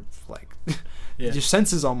part of your, your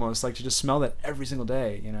senses almost, to just smell that every single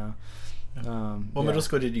day, What middle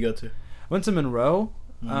school did you go to? I went to Monroe,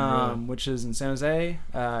 which is in San Jose.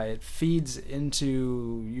 It feeds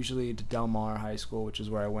usually to Del Mar High School, which is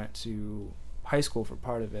where I went to high school for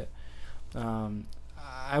part of it.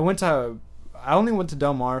 I only went to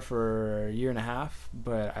Del Mar for a year and a half,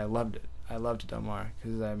 but I loved it. I loved Del Mar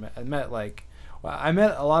because I met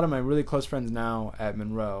a lot of my really close friends now at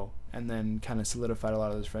Monroe, and then kind of solidified a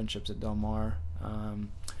lot of those friendships at Del Mar.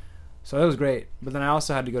 So that was great. But then I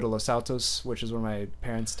also had to go to Los Altos, which is where my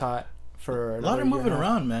parents taught for a lot of moving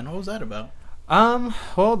around, man. What was that about?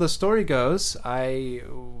 Well, the story goes, I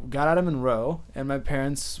got out of Monroe, and my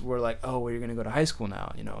parents were like, "Oh, well, you're gonna go to high school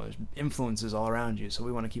now. There's influences all around you, so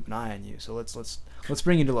we want to keep an eye on you. So let's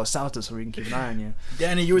bring you to Los Altos so we can keep an eye on you."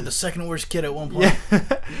 Danny, you were the 2nd worst kid at one point. Yeah.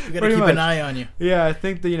 We gotta keep an eye on you. Yeah, I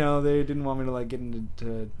think that they didn't want me to get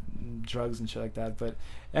into drugs and shit like that. But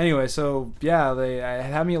anyway, so I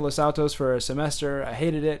had me at Los Altos for a semester. I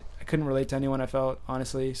hated it. I couldn't relate to anyone, I felt,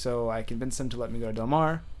 honestly. So I convinced them to let me go to Del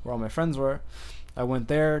Mar, where all my friends were. I went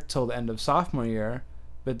there till the end of sophomore year,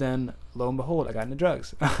 but then lo and behold, I got into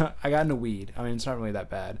drugs. I got into weed. I mean, it's not really that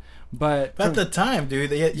bad, but at the time,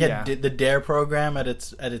 dude, they had the DARE program at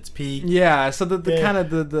its peak. Yeah, so the kind of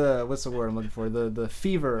the what's the word I'm looking for? The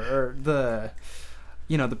fever or the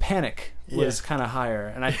panic was kind of higher,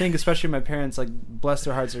 and I think especially my parents, bless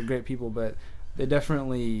their hearts, are great people, but they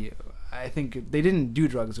definitely, I think they didn't do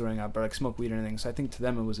drugs growing up or like smoke weed or anything. So I think to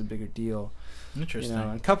them it was a bigger deal. Interesting. You know,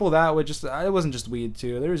 and couple that with just, it wasn't just weed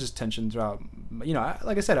too. There was just tension throughout. You know,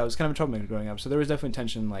 like I said, I was kind of a troublemaker growing up, so there was definitely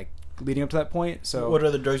tension like leading up to that point. So what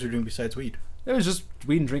other drugs were you doing besides weed? It was just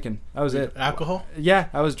weed and drinking. That was it. Alcohol? Yeah,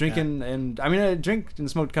 I was drinking, and I mean, I drink and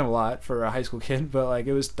smoked kind of a lot for a high school kid, but like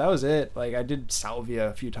that was it. Like I did salvia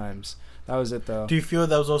a few times. That was it, though. Do you feel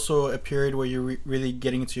that was also a period where you're really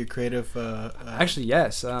getting into your creative? Actually,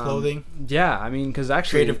 yes. Clothing. Yeah, I mean, because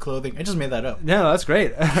actually, creative clothing. I just made that up. No, that's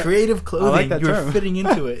great. Creative clothing. I like that You're term. fitting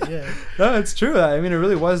into it. Yeah. No, it's true. I mean, it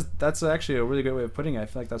really was. That's actually a really great way of putting it. I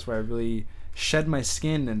feel like that's where I really shed my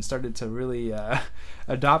skin and started to really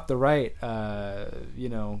adopt the right, you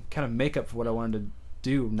know, kind of makeup for what I wanted to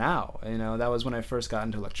do now. You know, that was when I first got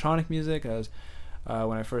into electronic music. I was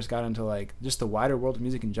when I first got into like just the wider world of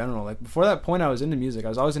music in general. Like before that point, I was into music. I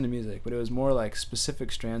was always into music, but it was more like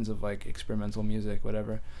specific strands of like experimental music,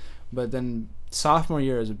 whatever. But then sophomore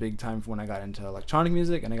year is a big time for when I got into electronic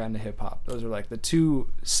music and I got into hip hop. Those were like the two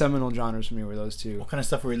seminal genres for me. Were those two? What kind of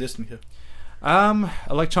stuff were you listening to?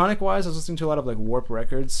 Electronic wise, I was listening to a lot of like Warp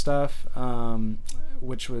Records stuff,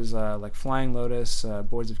 which was like Flying Lotus,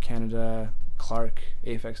 Boards of Canada, Clark,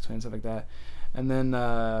 Aphex Twin, stuff like that. And then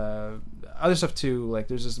other stuff too, like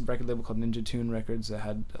there's this record label called Ninja Tune Records that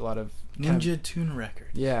had a lot of Ninja Tune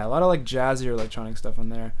Records. Yeah, a lot of like jazzy or electronic stuff on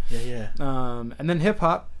there. Yeah. And then hip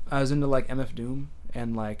hop, I was into like MF Doom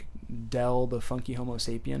and like Del the Funky Homo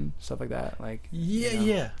Sapien, stuff like that. Like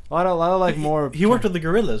yeah. A lot of like more. He worked with the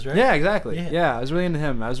Gorillaz, right? Yeah, exactly. Yeah. Yeah, I was really into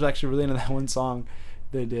him. I was actually really into that one song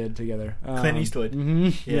they did together. Clint Eastwood.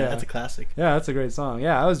 Mm-hmm, yeah, that's a classic. Yeah, that's a great song.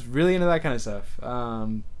 Yeah, I was really into that kind of stuff.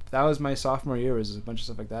 That was my sophomore year, was a bunch of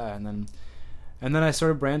stuff like that, and then I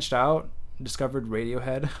sort of branched out, discovered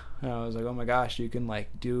Radiohead. And I was like, oh my gosh, you can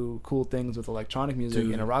like do cool things with electronic music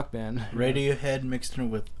in a rock band. Radiohead mixed in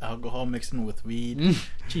with alcohol, mixed in with weed.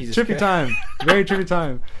 Jesus trippy Christ. time, very trippy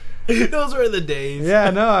time. Those were the days. Yeah,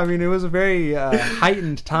 no, I mean it was a very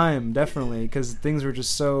heightened time, definitely, because things were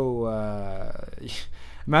just so.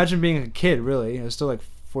 Imagine being a kid, really. I was still like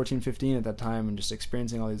 14, 15 at that time, and just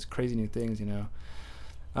experiencing all these crazy new things, you know.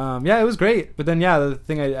 Yeah, it was great. But then, yeah, the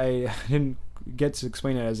thing I didn't get to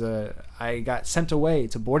explain it as I got sent away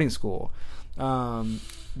to boarding school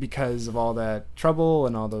because of all that trouble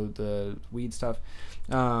and all the weed stuff.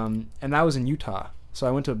 And that was in Utah. So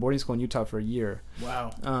I went to a boarding school in Utah for a year.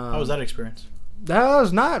 Wow. How was that experience? That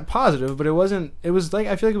was not positive, but it wasn't. It was like,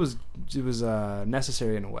 I feel like it was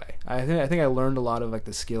necessary in a way. I think I learned a lot of like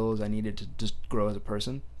the skills I needed to just grow as a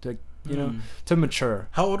person, to know, to mature.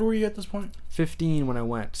 How old were you at this point? 15 when I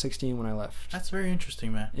went, 16 when I left. That's very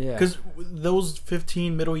interesting, man. Yeah, because those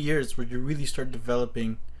 15 middle years where you really start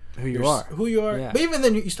developing who you are. Yeah. But even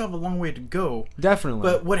then, you still have a long way to go. Definitely.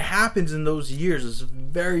 But what happens in those years is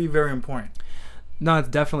very, very important. No, it's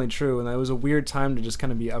definitely true, and it was a weird time to just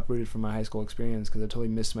kind of be uprooted from my high school experience because I totally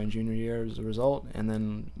missed my junior year as a result, and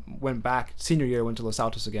then went back senior year, went to Los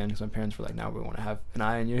Altos again because my parents were like, "Now we want to have an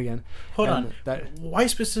eye on you again." Hold on, why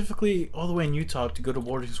specifically all the way in Utah to go to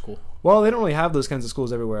boarding school? Well, they don't really have those kinds of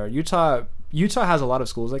schools everywhere. Utah has a lot of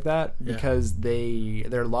schools like that because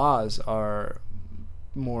their laws are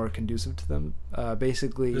more conducive to them.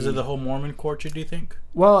 Basically, is it the whole Mormon culture, do you think?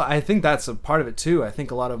 Well, I think that's a part of it too. I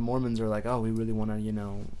think a lot of Mormons are like, oh, we really want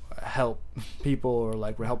to, help people or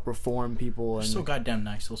like help reform people. They're so goddamn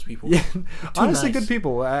nice, those people. Yeah, honestly, nice. Good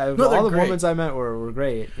people. No, all the great. Mormons I met were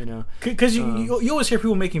great. Because you always hear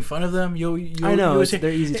people making fun of them. I know,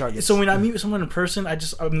 they're easy targets. So when I meet someone in person,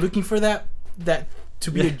 I'm looking for that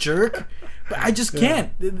to be a jerk, but I just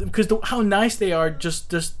can't because how nice they are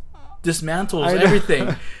just dismantles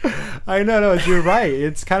everything. I know, no, you're right.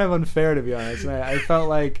 It's kind of unfair, to be honest. And I felt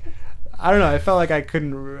like, I don't know, I felt like I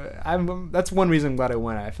couldn't. That's one reason I'm glad I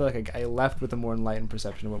went. I feel like I left with a more enlightened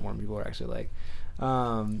perception of what Mormon people are actually like.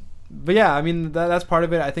 But yeah, I mean that's part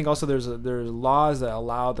of it. I think also there's laws that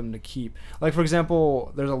allow them to keep. Like for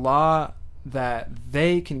example, there's a law that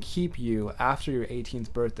they can keep you after your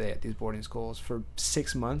 18th birthday at these boarding schools for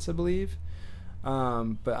 6 months, I believe. But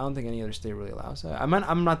I don't think any other state really allows that.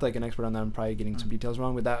 I'm not like an expert on that. I'm probably getting some details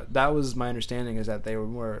wrong, but that was my understanding, is that they were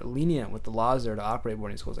more lenient with the laws there to operate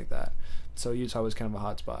boarding schools like that. So Utah was kind of a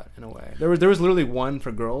hot spot in a way. There was literally one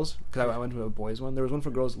for girls, because I went to a boys one. There was one for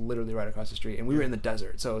girls literally right across the street, and we were in the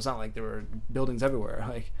desert, so it's not like there were buildings everywhere.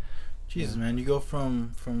 Like, Jesus, man, you go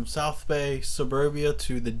from South Bay suburbia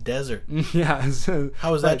to the desert. Yeah. So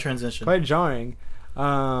how was that transition? Quite jarring.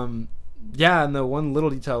 Yeah, and the one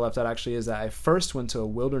little detail left out actually is that I first went to a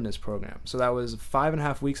wilderness program. So that was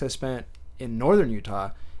 5.5 weeks I spent in northern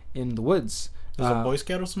Utah in the woods. Was it a Boy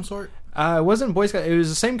Scout of some sort? It wasn't Boy Scout. It was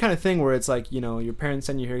the same kind of thing where it's like, you know, your parents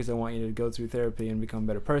send you here because they want you to go through therapy and become a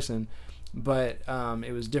better person. But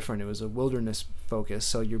it was different. It was a wilderness focus.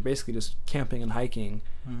 So you're basically just camping and hiking.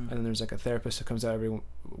 And then there's like a therapist who comes out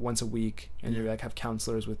once a week, and you like have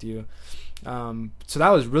counselors with you. So that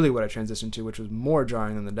was really what I transitioned to, which was more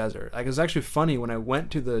jarring than the desert. Like, it was actually funny when I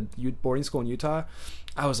went to the boarding school in Utah.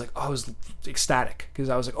 I was ecstatic because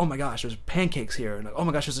I was like, oh my gosh, there's pancakes here, and like, oh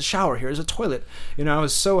my gosh, there's a shower here, there's a toilet. You know, I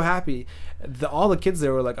was so happy. All the kids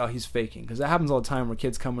there were like, oh, he's faking, because that happens all the time where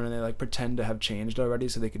kids come in and they like pretend to have changed already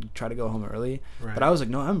so they could try to go home early. Right. But I was like,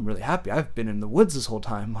 no, I'm really happy. I've been in the woods this whole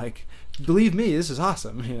time. Like, believe me, this is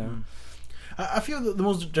awesome. You know. I feel that the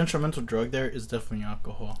most detrimental drug there is definitely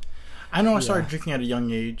alcohol. I know I started drinking at a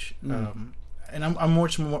young age. And I'm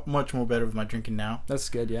much more better with my drinking now. That's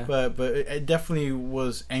good, yeah. But it definitely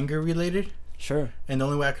was anger related. Sure. And the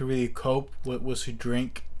only way I could really cope was to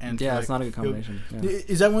drink. And yeah, it's not a good combination. Yeah.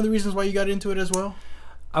 Is that one of the reasons why you got into it as well?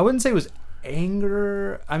 I wouldn't say it was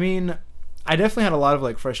anger. I mean, I definitely had a lot of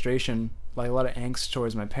like frustration, like a lot of angst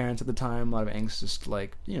towards my parents at the time. A lot of angst, just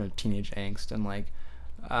like, you know, teenage angst, and like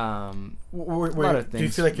a lot of things. Do you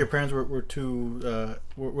feel like your parents were too?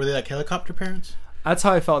 Were they like helicopter parents? That's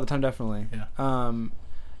how I felt at the time, definitely. Yeah.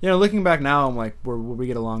 You know, looking back now, I'm like, we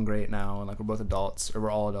get along great now, and like we're both adults, or we're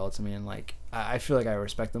all adults. I mean, like I feel like I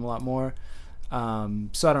respect them a lot more.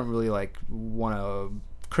 So I don't really like want to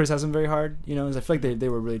criticize them very hard, you know, because I feel like they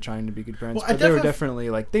were really trying to be good parents. Well, but they were definitely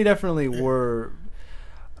were.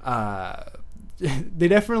 They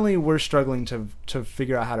definitely were struggling to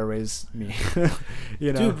figure out how to raise me.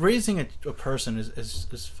 You know, dude, raising a person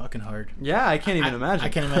is fucking hard. Yeah, I can't even imagine. I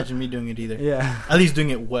can't imagine me doing it either. Yeah, at least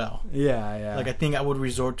doing it well. Yeah. Like, I think I would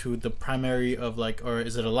resort to the primary of like, or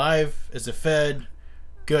is it alive? Is it fed?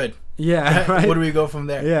 Good. Yeah. Right. Where do we go from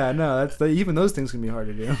there? Yeah. No, even those things can be hard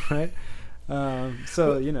to do, right?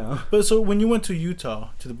 So you know. But so when you went to Utah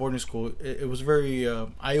to the boarding school, it was very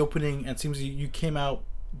eye opening, and it seems you came out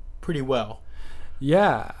pretty well.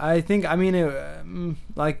 Yeah, I think, I mean,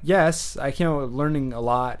 yes, I came out learning a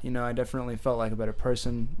lot. You know, I definitely felt like a better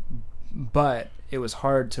person, but it was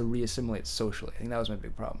hard to reassimilate socially. I think that was my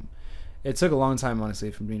big problem. It took a long time,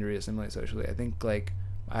 honestly, for me to reassimilate socially. I think, like,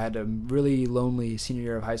 I had a really lonely senior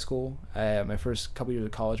year of high school. My first couple years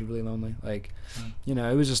of college were really lonely. Like, you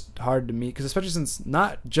know, it was just hard to meet, because especially since,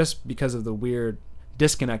 not just because of the weird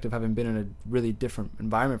disconnect of having been in a really different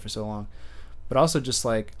environment for so long, but also just,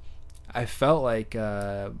 like, I felt like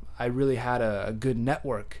I really had a good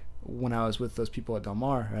network when I was with those people at Del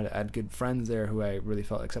Mar. I had good friends there who I really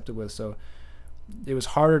felt accepted with. So it was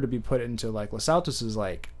harder to be put into like Los Altos'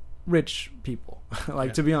 like rich people.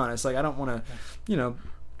 To be honest, like I don't want to, you know,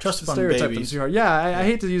 trust stereotype them too hard. Yeah, I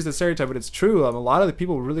hate to use the stereotype, but it's true. A lot of the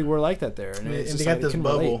people really were like that there, and they got this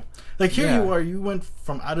bubble. Relate. Like here you are. You went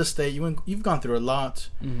from out of state. You've gone through a lot,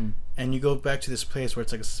 and you go back to this place where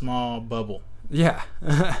it's like a small bubble. Yeah.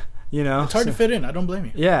 You know, it's hard to fit in. I don't blame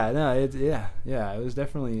you. Yeah, no, it was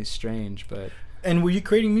definitely strange, but. And were you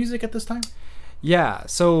creating music at this time? Yeah,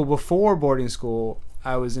 so before boarding school,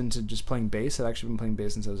 I was into just playing bass. I'd actually been playing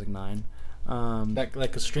bass since I was like 9.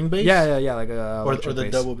 Like a string bass? Yeah, like a or the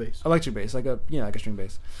bass. Double bass. Electric bass, like a string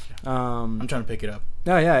bass. I'm trying to pick it up.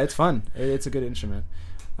 No, yeah, it's fun. It's a good instrument.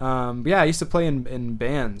 But yeah, I used to play in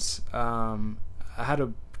bands. I had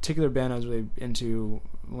a particular band I was really into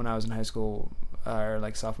when I was in high school. Or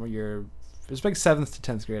like sophomore year, it was like 7th to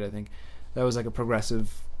 10th grade, I think. That was like a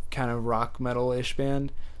progressive kind of rock metal-ish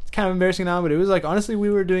band. It's kind of embarrassing now, but it was like, honestly, we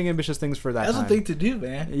were doing ambitious things for that time. That's a thing to do,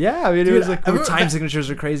 man. Yeah, I mean, dude, it was like, our time signatures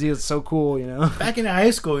are crazy. It's so cool, you know? Back in high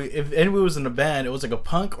school, if anyone was in a band, it was like a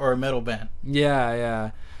punk or a metal band. Yeah.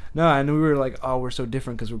 No, and we were like, oh, we're so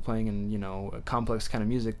different because we're playing in, you know, a complex kind of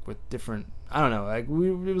music with different, I don't know, like, it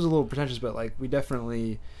was a little pretentious, but like, we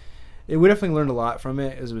definitely learned a lot from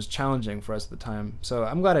it, as it was challenging for us at the time. So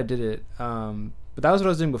I'm glad I did it. But that was what I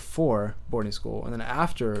was doing before boarding school. And then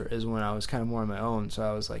after is when I was kind of more on my own. So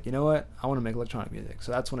I was like, you know what? I want to make electronic music.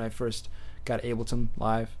 So that's when I first got Ableton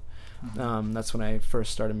Live. That's when I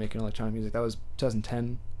first started making electronic music. That was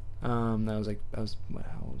 2010. How old was I? I was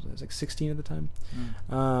like 16 at the time.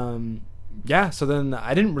 Yeah, so then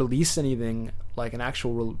I didn't release anything, like an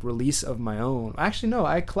actual release of my own. Actually, no,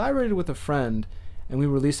 I collaborated with a friend, and we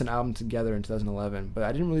released an album together in 2011, but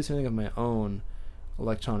I didn't release anything of my own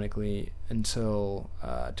electronically until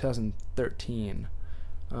 2013.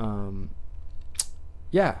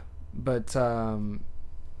 Yeah, but that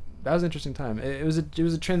was an interesting time. It was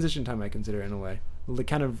a transition time, I consider, in a way. The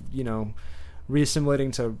kind of, you know,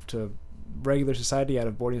 reassimilating to regular society out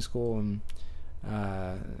of boarding school, and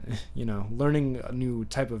you know, learning a new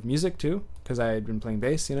type of music too, because I had been playing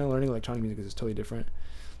bass. You know, learning electronic music is totally different.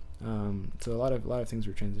 So a lot of things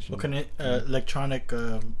were transitioning. What kind of electronic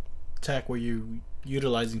tech were you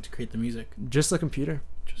utilizing to create the music? Just the computer.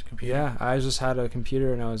 Just computer. Yeah, I just had a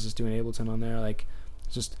computer and I was just doing Ableton on there. Like,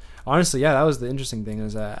 just honestly, yeah, that was the interesting thing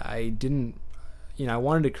is that I didn't, I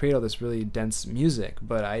wanted to create all this really dense music,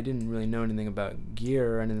 but I didn't really know anything about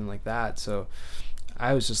gear or anything like that. So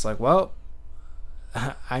I was just like, well,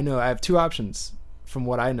 I know I have two options from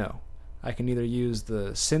what I know. I can either use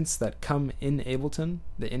the synths that come in Ableton,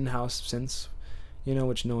 the in-house synths,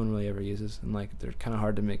 which no one really ever uses, and like they're kind of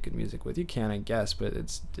hard to make good music with. You can, I guess, but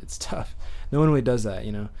it's tough. No one really does that,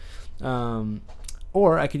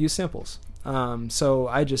 or I could use samples. So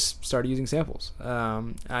I just started using samples.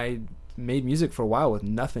 I made music for a while with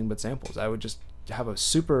nothing but samples. I would just have a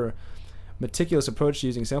super meticulous approach to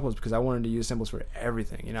using samples because I wanted to use samples for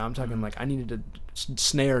everything. I'm talking like I needed a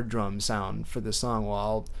snare drum sound for this song. Well,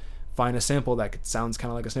 I'll find a sample that sounds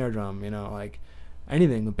kind of like a snare drum, like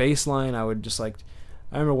anything. The bass line, I would just like,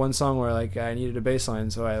 I remember one song where like I needed a bass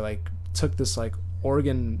line, so I like took this like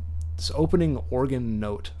this opening organ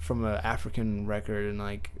note from an African record and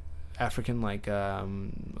like African like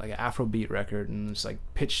an Afrobeat record, and just like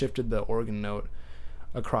pitch shifted the organ note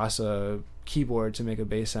across a keyboard to make a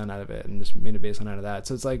bass sound out of it, and just made a bass line out of that.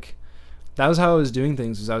 So it's like that was how I was doing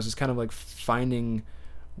things. Was I was just kind of like finding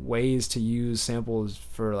ways to use samples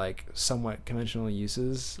for like somewhat conventional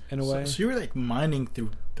uses in a way. So you were like mining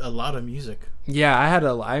through a lot of music. Yeah,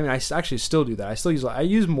 I actually still do that. I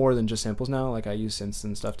use more than just samples now. Like I use synths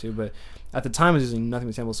and stuff too, but at the time I was using nothing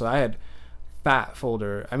but samples. So I had fat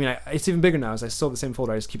folder. I mean, it's even bigger now. As I still have the same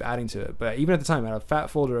folder. I just keep adding to it. But even at the time, I had a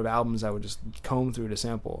fat folder of albums I would just comb through to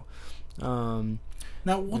sample.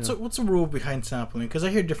 Now, what's the rule behind sampling? Because I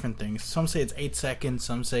hear different things. Some say it's 8 seconds.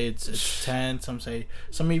 Some say it's 10.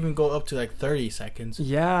 Some even go up to like 30 seconds.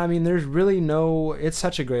 Yeah, I mean, there's really no. It's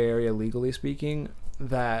such a gray area legally speaking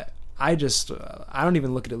that I don't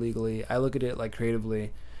even look at it legally. I look at it like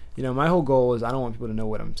creatively. My whole goal is I don't want people to know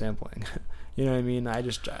what I'm sampling. You know what I mean?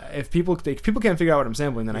 If people can't figure out what I'm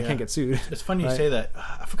sampling, then I can't get sued. It's funny you say that.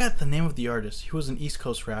 I forgot the name of the artist. He was an East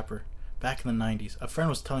Coast rapper back in the 90s. A friend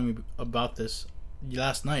was telling me about this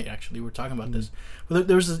last night, actually. We were talking about this. But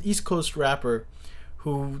there was this East Coast rapper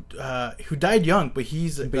who died young, but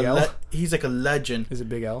he's like a legend. Is it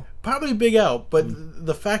Big L? Probably Big L, but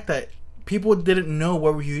the fact that people didn't know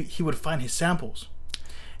where he would find his samples.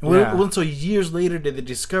 And it wasn't until years later did they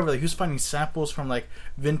discover that he was finding samples from like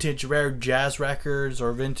vintage rare jazz records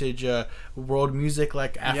or vintage world music,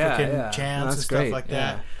 like African chants and stuff like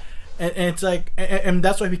that. And it's like, and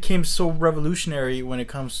that's why it became so revolutionary when it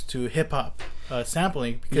comes to hip hop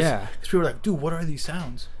sampling, because people are like, dude, what are these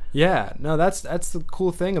sounds? Yeah, no, that's the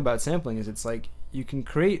cool thing about sampling is it's like you can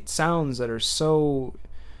create sounds that are so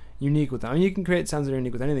unique with them. I mean, you can create sounds that are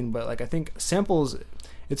unique with anything, but like I think samples,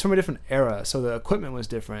 it's from a different era, so the equipment was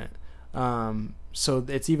different. So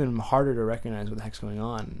it's even harder to recognize what the heck's going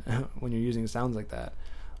on when you're using sounds like that.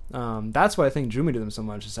 That's why I think drew me to them so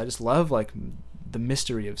much. Is I just love like the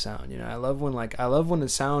mystery of sound. I love when the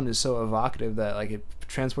sound is so evocative that like it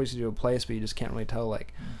transports you to a place, but you just can't really tell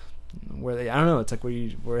like where they. I don't know. It's like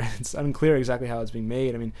where it's unclear exactly how it's being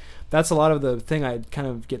made. I mean, that's a lot of the thing I kind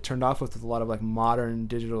of get turned off with a lot of like modern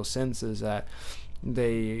digital synths is that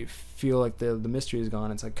they feel like the mystery is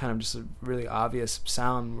gone. It's like kind of just a really obvious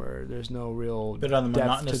sound where there's no real bit on the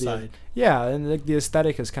monotonous side. Yeah, and like the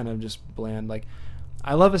aesthetic is kind of just bland. Like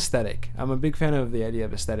I love aesthetic. I'm a big fan of the idea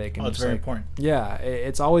of aesthetic. And it's very important. Yeah,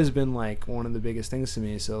 it's always been like one of the biggest things to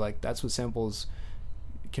me. So like that's what samples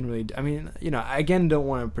can really. I mean, I again don't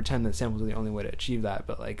want to pretend that samples are the only way to achieve that,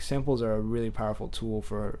 but like samples are a really powerful tool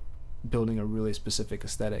for building a really specific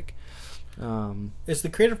aesthetic. Is the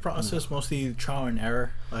creative process mostly trial and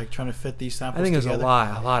error, like trying to fit these samples I think together?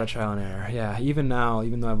 There's a lot of trial and error. Yeah, even now,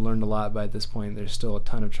 even though I've learned a lot by this point, there's still a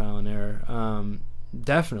ton of trial and error.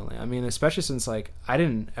 Definitely. I mean, especially since like I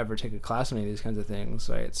didn't ever take a class on any of these kinds of things,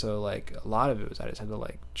 right? So like a lot of it was I just had to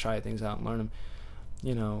like try things out and learn them.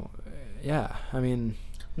 Yeah. I mean,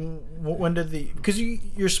 when did because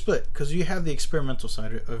you're split, because you have the experimental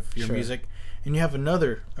side of your music, and you have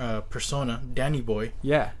another persona, Danny Boy,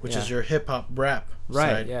 which is your hip hop rap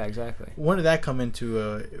side. Yeah, exactly. When did that come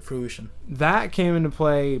into fruition? That came into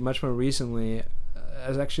play much more recently.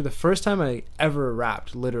 As actually the first time I ever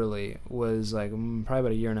rapped, literally, was like probably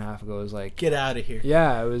about a year and a half ago. It was like, get out of here.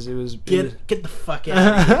 Yeah, it was. Get the fuck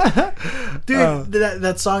out of here, dude.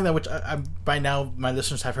 That song that which I by now my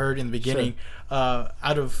listeners have heard in the beginning, out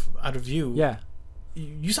of you. Yeah.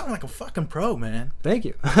 You sound like a fucking pro, man. Thank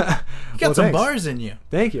you. You got some bars in you.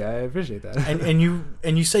 Thank you. I appreciate that. and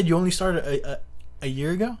you said you only started a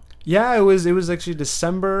year ago? Yeah, it was actually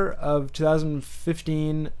December of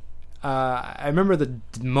 2015. I remember the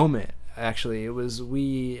moment. Actually, it was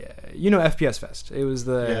FPS Fest. It was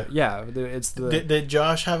Did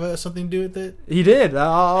Josh have something to do with it? He did.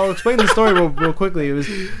 I'll explain the story real quickly. It was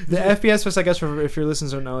the FPS Fest. I guess if your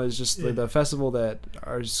listeners don't know, is just the festival that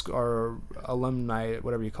our alumni,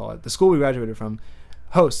 whatever you call it, the school we graduated from,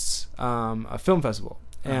 hosts a film festival.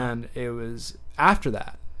 And it was after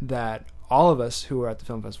that all of us who were at the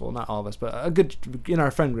film festival, not all of us, but in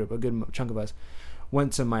our friend group, a good chunk of us,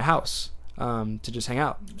 went to my house. To just hang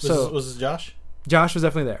out. Was this Josh? Josh was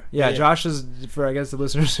definitely there. Yeah. Josh is, for I guess the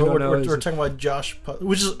listeners who don't know. We're talking about Josh,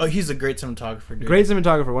 which is he's a great cinematographer. Dude. Great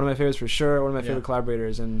cinematographer, one of my favorites for sure. One of my favorite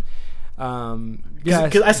collaborators, and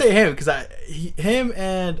because I say him because him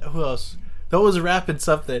and who else? That was rapping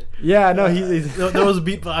something. Yeah, no, there was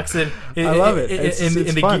beatboxing. I love it. It's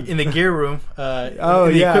fun. In the gear room. In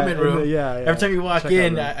the equipment room. Every time you walk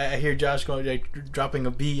in, I hear Josh going like dropping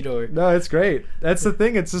a beat or. No, it's great. That's the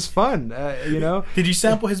thing. It's just fun. Did you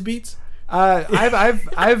sample his beats? I've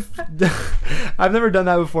never done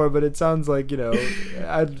that before, but it sounds like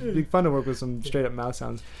it'd be fun to work with some straight up mouth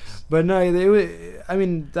sounds. But no,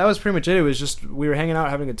 that was pretty much it. It was just we were hanging out,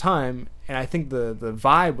 having a good time, and I think the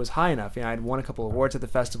vibe was high enough. I'd won a couple of awards at the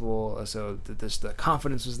festival, so the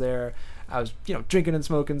confidence was there. I was drinking and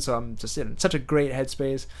smoking, so I'm just in such a great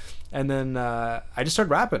headspace. And then I just started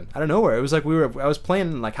rapping out of nowhere. It was like I was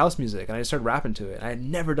playing like house music, and I just started rapping to it. And I had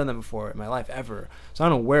never done that before in my life ever, so I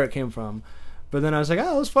don't know where it came from. But then I was like,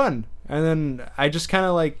 oh, it was fun. And then I just kind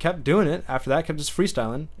of like kept doing it after that, kept just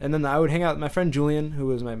freestyling. And then I would hang out with my friend Julian, who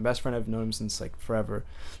was my best friend. I've known him since like forever.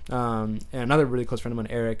 And another really close friend of mine,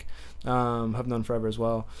 Eric, have known forever as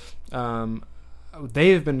well. They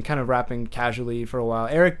have been kind of rapping casually for a while.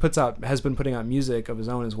 Eric has been putting out music of his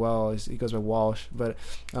own as well. He goes by Walsh. But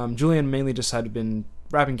Julian mainly just had been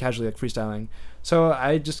rapping casually, like freestyling. So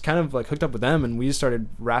I just kind of like hooked up with them, and we just started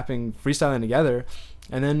rapping, freestyling together.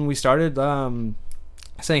 And then we started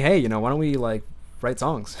saying, hey, why don't we like write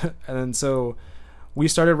songs? And then so we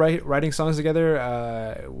started writing songs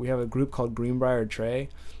together. We have a group called Greenbrier Trey.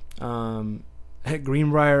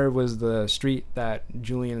 Greenbrier was the street that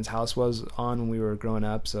Julian's house was on when we were growing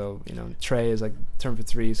up. So, Trey is like term for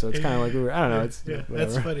 3. So it's kind of like I don't know. It's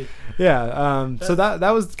that's funny. Yeah. So that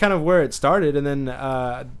was kind of where it started. And then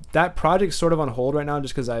that project's sort of on hold right now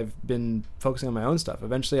just because I've been focusing on my own stuff.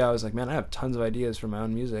 Eventually I was like, man, I have tons of ideas for my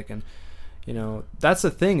own music. And, that's the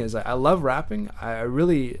thing is I love rapping. I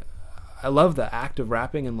love the act of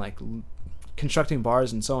rapping and like constructing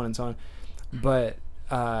bars and so on and so on. But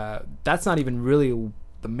that's not even really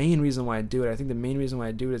the main reason why I do it. I think the main reason why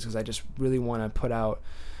I do it is because I just really want to put out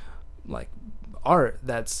like art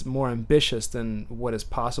that's more ambitious than what is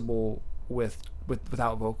possible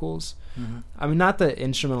without vocals. Mm-hmm. I mean, not that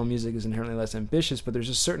instrumental music is inherently less ambitious, but there's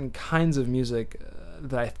just certain kinds of music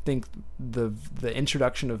that I think the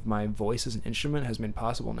introduction of my voice as an instrument has made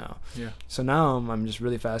possible now. Yeah. So now I'm just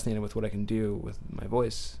really fascinated with what I can do with my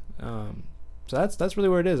voice. So that's really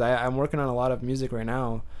where it is. I'm working on a lot of music right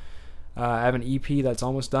now. I have an EP that's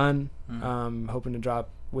almost done. Hoping to drop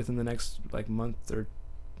within the next like month or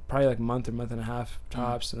probably like month and a half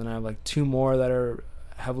tops. And then I have like 2 more that are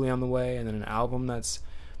heavily on the way, and then an album that's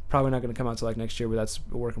probably not going to come out till like next year, but that's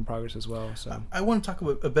a work in progress as well. So I want to talk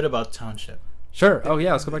a bit about Township. Sure. Oh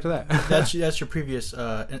yeah, let's go back to that. that's your previous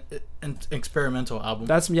experimental album.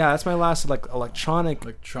 That's my last like electronic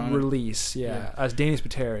release. Yeah. As Danny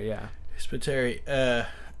Spiteri. Yeah. Spiteri.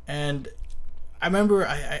 And I remember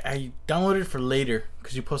I downloaded it for later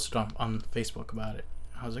because you posted on Facebook about it.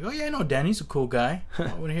 I was like, oh yeah, I know Danny's a cool guy.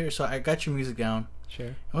 I want to hear it. So I got your music down. Sure.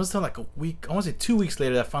 It was until like a week, I want to say 2 weeks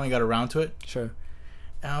later that I finally got around to it. Sure.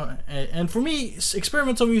 And for me,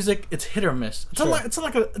 experimental music, it's hit or miss. It's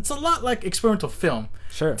a lot like experimental film.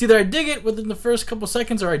 Sure. It's either I dig it within the first couple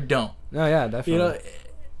seconds or I don't. Oh yeah, definitely.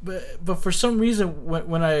 But for some reason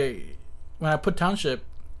when I put Township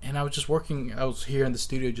and I was just working, I was here in the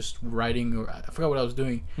studio just writing, or I forgot what I was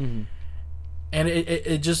doing, and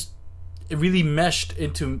it really meshed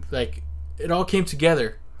into like it all came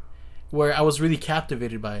together, where I was really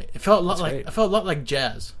captivated by it. It felt a lot like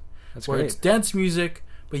jazz. That's where great. It's dance music,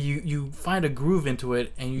 but you find a groove into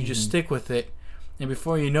it and you just stick with it, and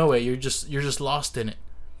before you know it, you're just lost in it.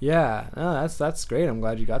 Yeah, no, that's great. I'm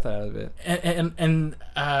glad you got that out of it. And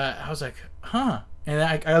I was like, huh. And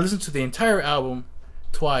I listened to the entire album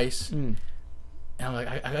twice, and And I'm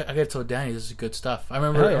like, I gotta tell Danny this is good stuff. I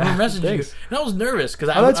remember, Oh, yeah. I remember messaging you, Thanks. and I was nervous because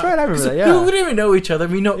That's right. I remember that. Yeah. we didn't even know each other.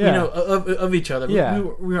 We know Yeah. of each other. Yeah.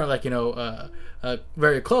 We weren't like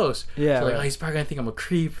very close. Yeah, So like, right. oh, he's probably gonna think I'm a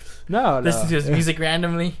creep. No. Listening to his music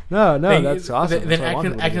randomly. No. Then- That's awesome. Then That's what I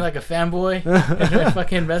want acting people like a fanboy and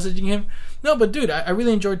fucking messaging him. No, but dude, I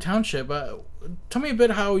really enjoyed Township. Tell me a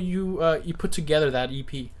bit how you put together that EP.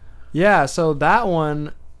 to do. Yeah. So that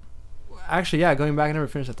one. Actually, yeah, going back, I never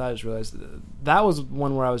finished. I thought I just realized that was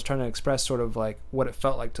one where I was trying to express sort of like what it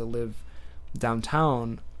felt like to live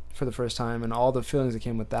downtown for the first time and all the feelings that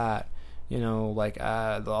came with that. You know, like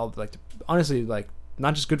honestly, like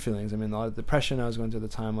not just good feelings. I mean, a lot of depression I was going through at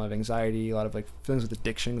the time, a lot of anxiety, a lot of like feelings with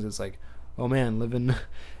addictions. It's like, oh man, living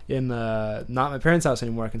in not my parents' house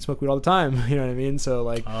anymore. I can smoke weed all the time. You know what I mean? So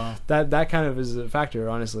like that kind of is a factor,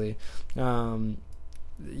 honestly.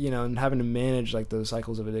 You know, and having to manage like those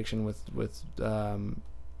cycles of addiction with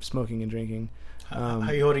smoking and drinking. How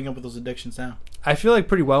are you holding up with those addictions now? I feel like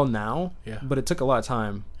pretty well now, Yeah. but it took a lot of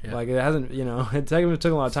time. Yeah. Like it hasn't, you know, it took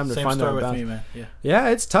a lot of time to Same find story that with balance. me, man. Yeah. Yeah,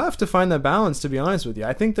 it's tough to find that balance, to be honest with you.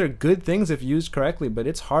 I think they're good things if used correctly, but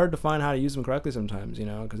it's hard to find how to use them correctly sometimes, you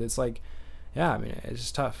know, because it's like, yeah, I mean, it's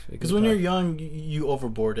just tough. Because when you're young, you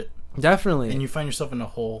overboard it, Definitely. and you find yourself in a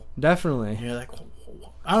hole. Definitely. And you're like,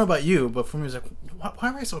 I don't know about you, but for me, it's like, why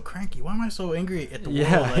am I so cranky? Why am I so angry at the world?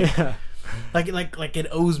 Yeah, Like, yeah. like it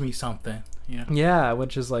owes me something. You know? Yeah,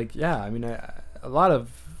 which is like, yeah, I mean, a lot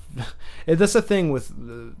of that's the thing with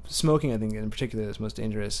smoking. I think in particular that's most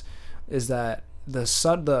dangerous is that the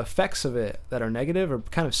effects of it that are negative are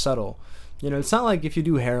kind of subtle. You know, it's not like if you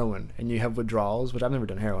do heroin and you have withdrawals, which I've never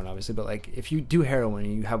done heroin, obviously, but like if you do heroin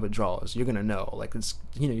and you have withdrawals, you're gonna know. Like it's,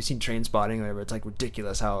 you know, you see Train Spotting or whatever. It's like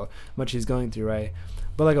ridiculous how much he's going through, right?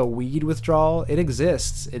 But like a weed withdrawal, it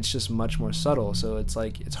exists. It's just much more subtle, so it's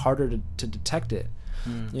like it's harder to detect it.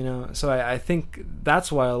 You know, so I think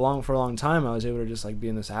that's why for a long time I was able to just like be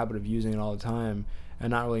in this habit of using it all the time and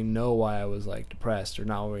not really know why I was like depressed or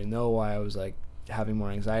not really know why I was like having more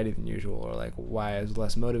anxiety than usual or like why I was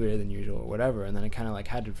less motivated than usual or whatever. And then I kind of like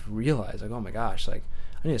had to realize like, oh my gosh, like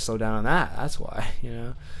I need to slow down on that. That's why, you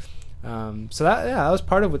know. So that was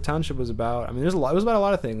part of what Township was about. I mean, it was about a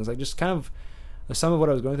lot of things, like just kind of some of what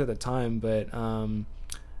I was going through at the time, but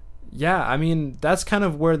yeah, I mean, that's kind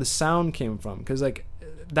of where the sound came from, because like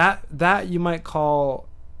that you might call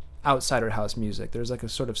outsider house music. There's like a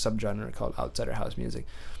sort of subgenre called outsider house music,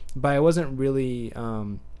 but I wasn't really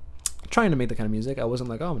trying to make that kind of music. I wasn't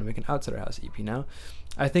like, oh, I'm gonna make an outsider house EP now.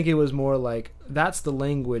 I think it was more like that's the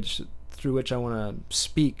language through which I want to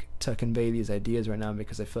speak to convey these ideas right now,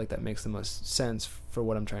 because I feel like that makes the most sense for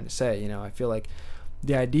what I'm trying to say. You know, I feel like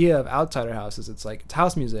the idea of outsider house is it's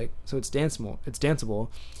house music, so it's danceable,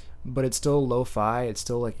 but it's still lo-fi, it's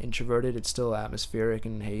still like introverted, it's still atmospheric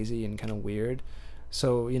and hazy and kind of weird.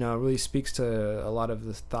 So, you know, it really speaks to a lot of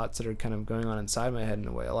the thoughts that are kind of going on inside my head in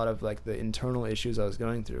a way, a lot of like the internal issues I was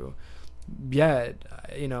going through. Yet,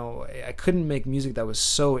 you know, I couldn't make music that was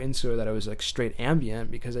so insular that I was like straight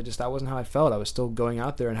ambient, because that wasn't how I felt. I was still going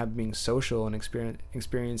out there and being social and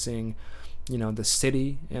experiencing, you know, the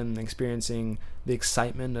city and experiencing the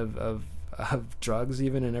excitement of drugs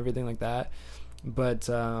even and everything like that. But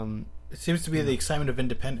it seems to be the excitement of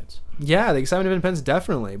independence. Yeah, the excitement of independence,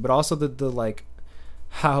 definitely, but also the like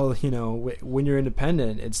how, you know, when you're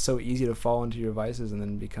independent, it's so easy to fall into your vices and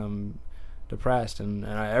then become depressed and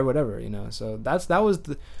whatever, you know. So that was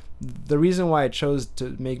the reason why I chose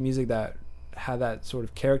to make music that had that sort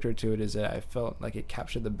of character to it, is that I felt like it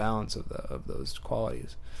captured the balance of those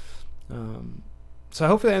qualities. So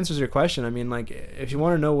hopefully that answers your question. I mean, like, if you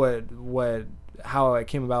want to know how I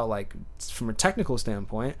came about, like from a technical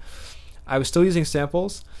standpoint, I was still using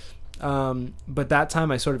samples, but that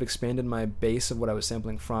time I sort of expanded my base of what I was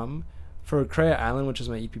sampling from. For Crea Island, which was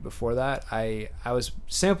my EP before that, I was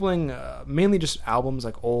sampling mainly just albums,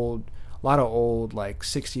 like a lot of old like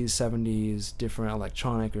 60s, 70s, different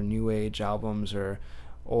electronic or new age albums, or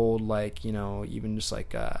old, like, you know, even just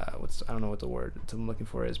like I don't know what the word I'm looking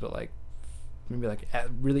for is, but like maybe like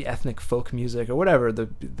really ethnic folk music or whatever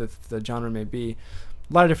the genre may be.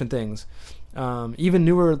 A lot of different things, even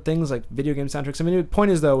newer things like video game soundtracks. I mean, the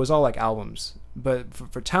point is though, it was all like albums. But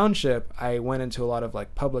for Township, I went into a lot of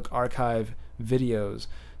like public archive videos.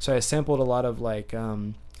 So I sampled a lot of like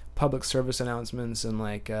public service announcements and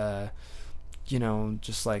like you know,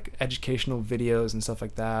 just like educational videos and stuff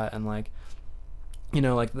like that, and like, you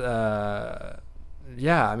know, like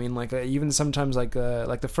yeah, I mean, like even sometimes like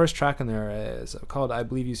the first track in there is called "I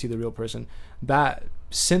Believe You See the Real Person." That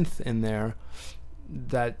synth in there,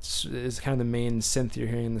 that is kind of the main synth you're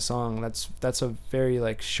hearing in the song. That's a very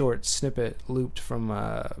like short snippet looped from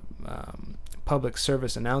public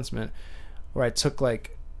service announcement where I took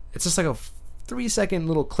like, it's just like a 3-second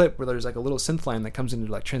little clip where there's like a little synth line that comes into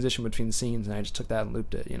like transition between scenes, and I just took that and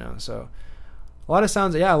looped it, you know. So a lot of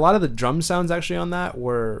sounds, yeah, a lot of the drum sounds actually on that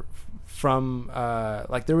were from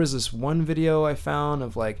like there was this one video I found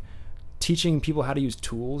of like teaching people how to use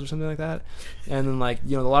tools or something like that, and then like,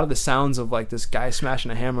 you know, a lot of the sounds of like this guy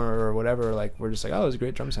smashing a hammer or whatever, like we're just like, oh, it was a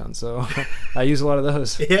great drum sound, so I use a lot of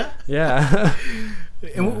those. Yeah.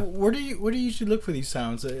 And where do you usually look for these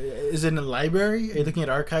sounds? Is it in the library? Are you looking at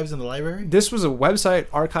archives in the library? This was a website,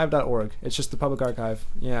 archive.org. It's just the public archive.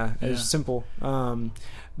 Yeah. It's simple.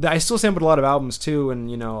 I still sampled a lot of albums too, and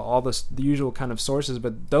you know, all the usual kind of sources,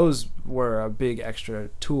 but those were a big extra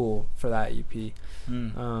tool for that EP.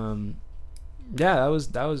 Yeah,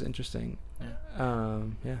 that was interesting.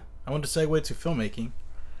 Yeah. I want to segue to filmmaking.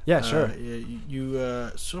 Yeah, sure.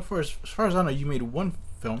 You so far as I know, you made one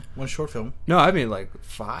short film. No, I made like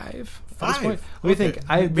 5. 5. Let me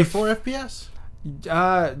think. Before FPS.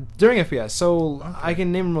 During FPS. So okay. I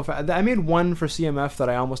can name them real fast. I made one for CMF that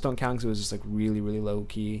I almost don't count because it was just like really, really low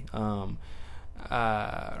key. So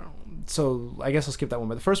I guess I'll skip that one.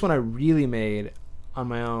 But the first one I really made on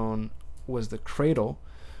my own was The Cradle,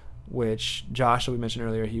 which Josh, that we mentioned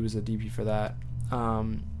earlier, he was the DP for that.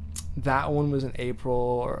 That one was in April,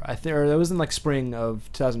 or that was in like spring of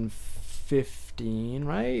 2015,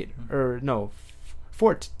 right? Or no,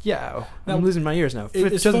 yeah. I'm losing my years now.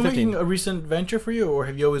 Is filmmaking a recent venture for you, or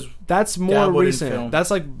have you always? That's more recent. That's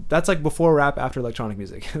like before rap, after electronic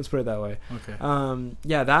music. Let's put it that way. Okay.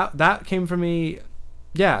 Yeah, that came from me.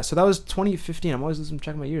 Yeah, so that was 2015. I'm always losing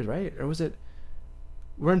track of my years, right? Or was it?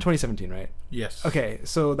 We're in 2017, right? Yes. Okay,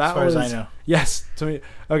 so that was. was. As far as I know. Yes.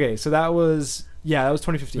 Okay, so that was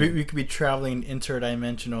 2015. We could be traveling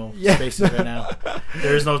interdimensional spaces right now.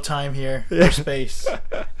 There is no time here or space.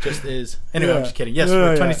 Just is. Anyway, I'm just kidding. Yes,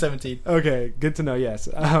 we're 2017. Okay, good to know. Yes,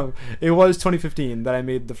 it was 2015 that I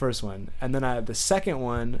made the first one, and then the second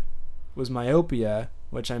one was Myopia,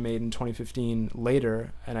 which I made in 2015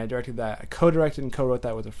 later, and I directed that. I co-directed and co-wrote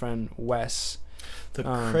that with a friend, Wes. The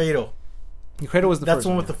Cradle. The Cradle was the first That's the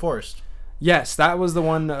one with the forest. Yes, that was the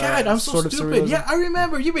one. God, I'm so stupid. Yeah, I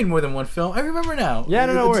remember. You made more than one film. I remember now. Yeah,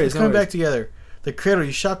 no worries. It's coming back together. The Cradle.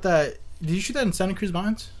 You shot that. Did you shoot that in Santa Cruz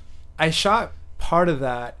Mountains? I shot part of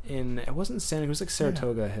that in. It wasn't Santa Cruz. It was like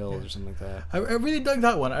Saratoga Hills or something like that. I really dug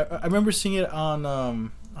that one. I remember seeing it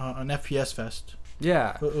on FPS Fest.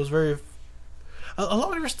 Yeah, it was very. A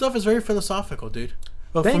lot of your stuff is very philosophical, dude.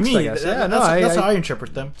 Well, thanks, for me, I guess. that's how I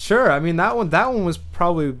interpret them. Sure. I mean, that one was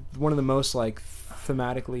probably one of the most like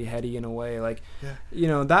thematically heady in a way. Like, you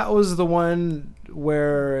know, that was the one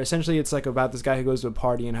where essentially it's like about this guy who goes to a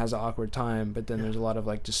party and has an awkward time, but then there's a lot of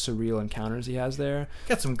like just surreal encounters he has there.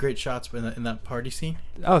 Got some great shots in that party scene.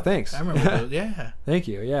 Oh, thanks. I remember those. Yeah. Thank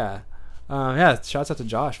you. Yeah. Shouts out to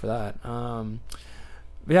Josh for that.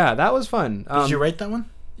 Yeah, that was fun. Did you write that one?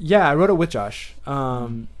 Yeah, I wrote it with Josh.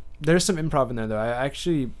 There's some improv in there though. I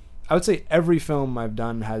would say every film I've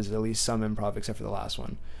done has at least some improv except for the last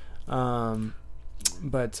one.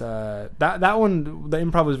 But that one, the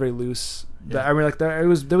improv was very loose. Yeah. I mean, like there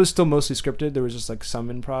was still mostly scripted. There was just like some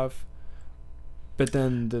improv. But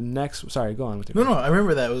then the next, sorry, go on with it. No, I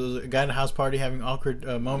remember that. It was a guy in a house party having awkward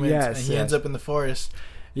moments, and he ends up in the forest.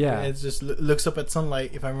 Yeah, and it just looks up at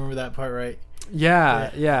sunlight. If I remember that part right.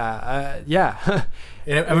 Yeah. And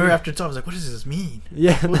I remember after it's all, I was like, "What does this mean?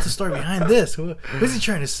 Yeah, what's the story behind this? What is he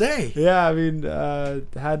trying to say?" Yeah, I mean,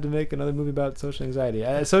 had to make another movie about social anxiety.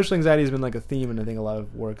 Social anxiety has been like a theme in I think a lot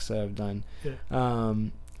of works that I've done. Yeah.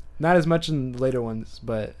 Not as much in the later ones,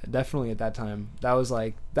 but definitely at that time. That was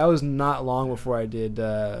not long before I did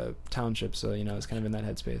Township, so you know, it's kind of in that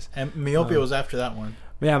headspace. And Myopia was after that one.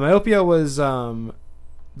 Yeah, Myopia was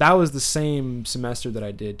that was the same semester that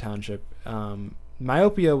I did Township.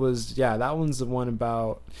 Myopia was, that one's the one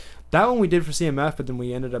about, that one we did for CMF, but then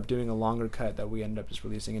we ended up doing a longer cut that we ended up just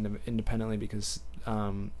releasing independently because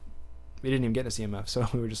we didn't even get to CMF, so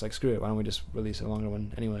we were just like, screw it, why don't we just release a longer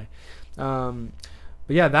one anyway. But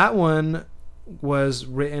yeah, that one was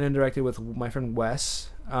written and directed with my friend Wes,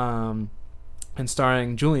 and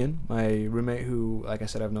starring Julian, my roommate who, like I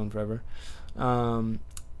said, I've known forever.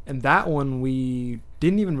 And that one, we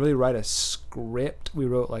didn't even really write a script. We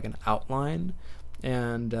wrote like an outline.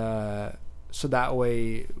 And so that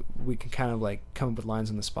way we can kind of like come up with lines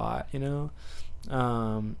on the spot, you know?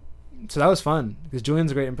 So that was fun because Julian's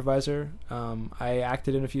a great improviser. I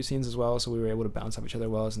acted in a few scenes as well, so we were able to bounce off each other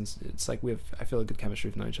well. Since it's like I feel a good chemistry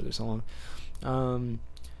from knowing each other so long.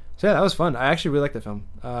 So yeah, that was fun. I actually really liked the film.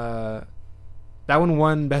 That one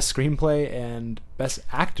won Best Screenplay and Best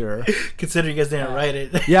Actor. Considering you guys didn't write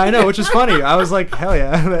it. Yeah, I know, which is funny. I was like, hell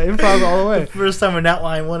yeah, improv all the way. The first time an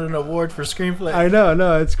outline won an award for screenplay. I know,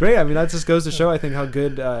 no, it's great. I mean, that just goes to show, I think, how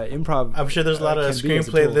good improv. I'm sure there's a lot of can be as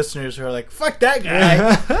a screenplay tool. listeners who are like, "Fuck that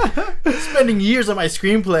guy, spending years on my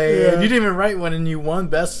screenplay, Yeah. and you didn't even write one, and you won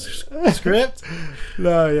best script."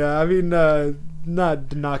 No, yeah, I mean,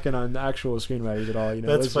 not knocking on actual screenwriters at all. You know,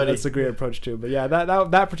 That's funny. That's a great approach too. But yeah,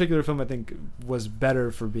 that particular film I think was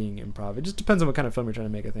better for being improv. It just depends on what kind of film you're trying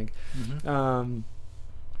to make, I think. Mhm.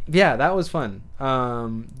 Yeah, that was fun.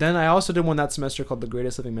 Then I also did one that semester called The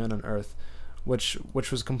Greatest Living Man on Earth, which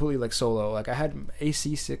was completely like solo. Like I had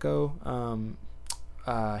AC Sicko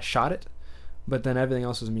shot it, but then everything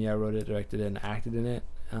else was me. I wrote it, directed it, and acted in it.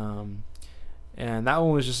 And that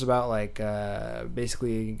one was just about like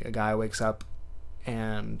basically a guy wakes up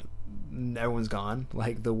and everyone's gone.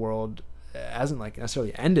 Like the world hasn't like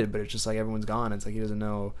necessarily ended, but it's just like everyone's gone. It's like he doesn't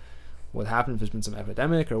know what happened, if there's been some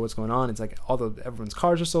epidemic or what's going on. It's like everyone's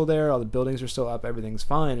cars are still there, all the buildings are still up, everything's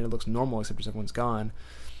fine, and it looks normal except just everyone's gone.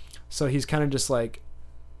 So he's kind of just like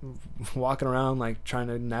walking around like trying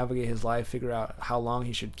to navigate his life, figure out how long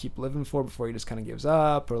he should keep living for before he just kind of gives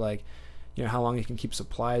up, or like, you know, how long he can keep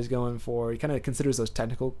supplies going for. He kind of considers those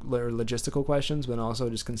technical or logistical questions, but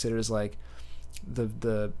also just considers like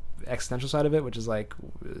the existential side of it, which is like,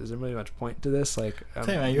 is there really much point to this? Like, Tell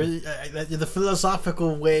you, man, you're the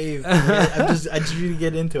philosophical wave. I just really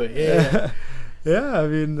get into it. Yeah. Yeah, I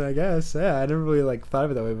mean, I guess. Yeah, I never really like thought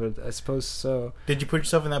of it that way, but I suppose so. Did you put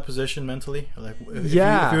yourself in that position mentally? Like, if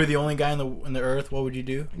Yeah. you were the only guy in the earth, what would you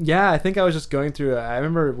do? Yeah, I think I was just going through. I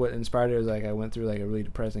remember what inspired it was like I went through like a really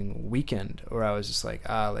depressing weekend, where I was just like,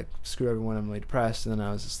 like screw everyone, I'm really depressed, and then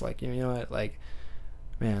I was just like, you know what, like,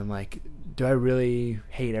 man, like, do I really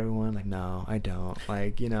hate everyone? Like, no, I don't.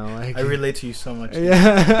 Like, you know, like I relate to you so much.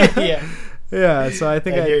 Yeah, Yeah. yeah. So I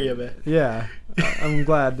think I hear you, man. Yeah, I'm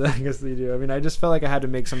glad. I guess that you do. I mean, I just felt like I had to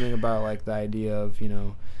make something about like the idea of, you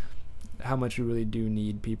know, how much we really do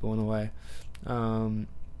need people in a way.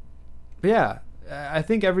 But yeah, I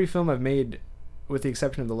think every film I've made, with the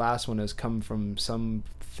exception of the last one, has come from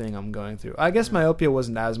something I'm going through. I guess Myopia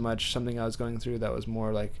wasn't as much something I was going through. That was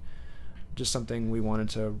more like just something we wanted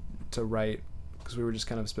to write because we were just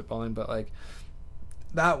kind of spitballing. But like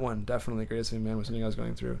that one, definitely Greatest Living Man, was something I was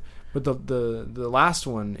going through. But the last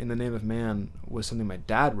one, In the Name of Man, was something my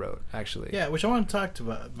dad wrote, actually. Yeah, which I want to talk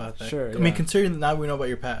about that. Sure. I mean, considering that now we know about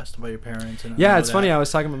your past, about your parents. And Yeah, all it's that. funny. I was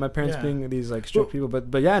talking about my parents Yeah. being these like strict people,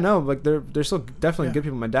 but yeah, no, like they're still definitely Yeah. good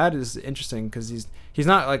people. My dad is interesting because he's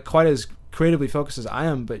not like quite as creatively focused as I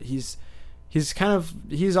am, but he's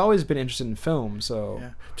always been interested in film. So Yeah.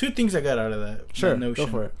 Two things I got out of that. sure, that notion. go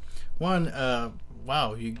for it. One,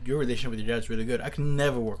 wow, your relationship with your dad's really good. I could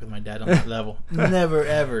never work with my dad on that level. Never,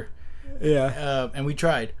 ever. Yeah, And we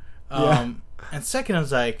tried. Yeah. And second, I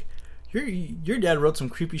was like, your dad wrote some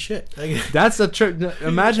creepy shit. Like, that's a trip.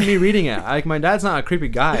 Imagine me reading it. Like my dad's not a creepy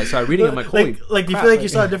guy, so I'm reading it. I'm like, holy, like do you crap, feel like you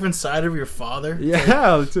saw a different side of your father?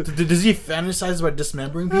 Yeah. Does he fantasize about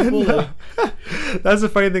dismembering people? No. Like, That's the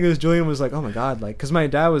funny thing is Julian was like, oh my god, like, because my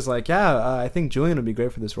dad was like, yeah, I think Julian would be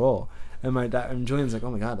great for this role. And my dad and Julian's like,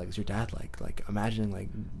 oh my god, like, is your dad like imagining like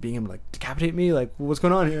being able to like decapitate me? Like, what's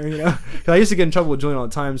going on here? You know, 'cause I used to get in trouble with Julian all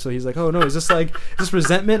the time. So he's like, oh no, is this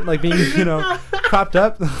resentment like being, you know, cropped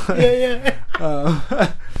up? yeah.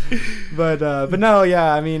 But no,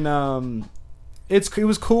 yeah, I mean, it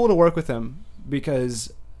was cool to work with him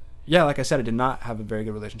because, yeah, like I said, I did not have a very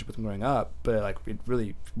good relationship with him growing up, but like it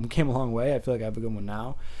really came a long way. I feel like I have a good one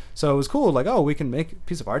now. So it was cool. Like, oh, we can make a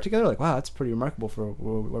piece of art together. Like, wow, that's pretty remarkable for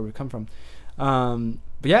where we come from.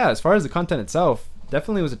 But yeah, as far as the content itself,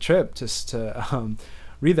 definitely was a trip just to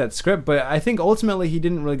read that script. But I think ultimately he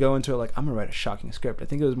didn't really go into it like, I'm gonna write a shocking script. I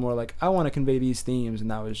think it was more like, I want to convey these themes,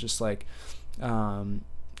 and that was just like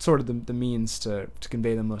sort of the means to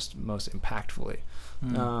convey them most impactfully.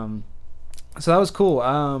 So that was cool.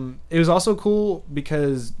 It was also cool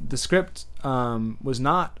because the script was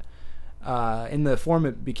not in the form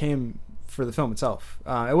it became for the film itself.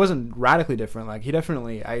 It wasn't radically different. Like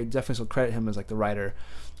I definitely still credit him as like the writer.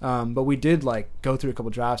 But we did like go through a couple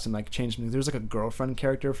drafts and like change something. There was like a girlfriend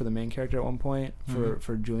character for the main character at one point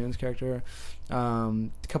for Julian's character. A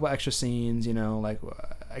couple extra scenes, you know, like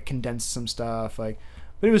I condensed some stuff, like.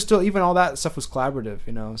 But it was still, even all that stuff was collaborative,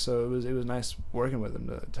 you know. So it was nice working with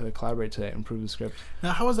him to collaborate to improve the script.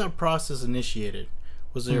 Now, how was that process initiated?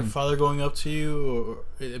 Was there your father going up to you,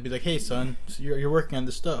 or it'd be like, "Hey, son, so you're working on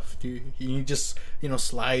this stuff. Do you just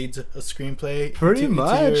slides a screenplay into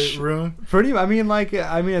your room?"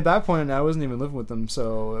 I mean, at that point, I wasn't even living with them,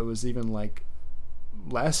 so it was even like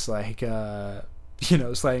less like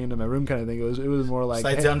sliding into my room kind of thing. It was more like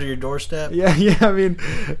Slides down to your doorstep. Yeah. I mean,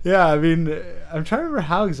 I'm trying to remember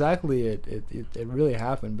how exactly it really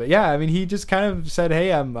happened, but yeah, I mean, he just kind of said,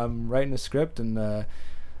 "Hey, I'm writing a script, and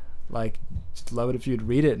like, just love it if you'd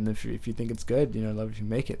read it, and if you think it's good, love it if you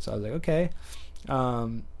make it." So I was like, okay,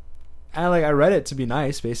 and like I read it to be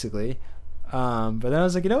nice, basically, but then I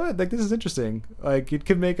was like, you know what, like this is interesting. Like it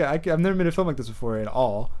could make I've never made a film like this before at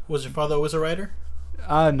all. Was your father always a writer?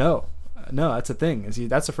 No, that's the thing.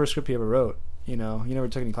 That's the first script he ever wrote. He never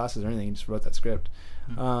took any classes or anything. He just wrote that script.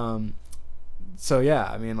 So yeah,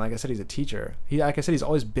 I mean, like I said, he's a teacher. Like I said, he's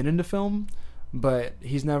always been into film, but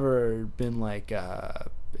he's never been like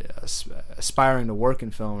aspiring to work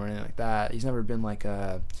in film or anything like that. He's never been like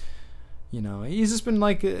he's just been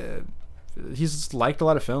like he's just liked a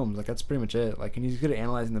lot of films. Like that's pretty much it. Like, and he's good at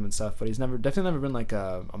analyzing them and stuff, but he's definitely never been like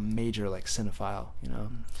a major like cinephile.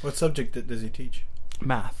 What subject does he teach?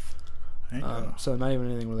 Math. So not even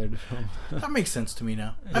anything related to film. That makes sense to me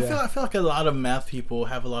now. Yeah. I feel like a lot of math people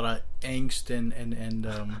have a lot of angst and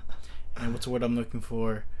what's the word I'm looking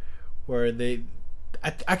for, where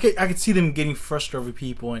I could see them getting frustrated over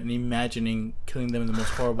people and imagining killing them in the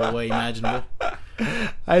most horrible way imaginable.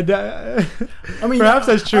 I mean, perhaps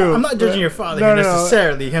that's true. I'm not judging your father here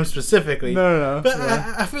necessarily, him specifically. No. But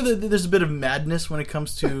yeah. I feel that there's a bit of madness when it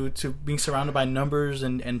comes to being surrounded by numbers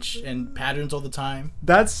and patterns all the time.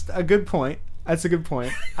 That's a good point. That's a good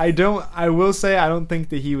point. I will say I don't think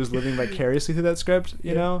that he was living vicariously through that script,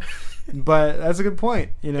 but that's a good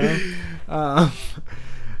point,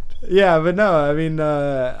 Yeah, but no, I mean,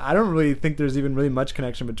 I don't really think there's even really much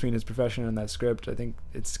connection between his profession and that script. I think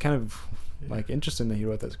it's kind of like interesting that he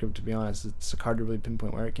wrote that script, to be honest. It's hard to really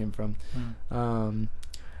pinpoint where it came from.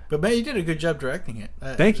 But man, you did a good job directing it.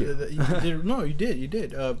 Thank you. You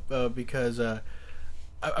did. Because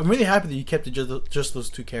I'm really happy that you kept it just those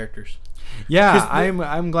two characters. Yeah,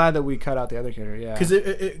 I'm glad that we cut out the other character. Yeah,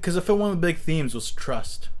 because I felt one of the big themes was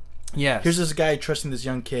trust. Yeah, here's this guy trusting this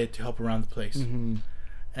young kid to help around the place. Mm-hmm.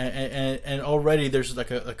 And already there's like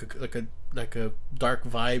a dark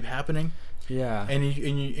vibe happening. Yeah.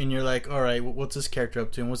 And you're like, all right, what's this character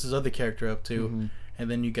up to, and what's this other character up to,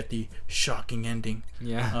 and then you get the shocking ending.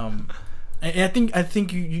 Yeah. And I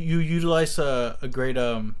think you utilize a great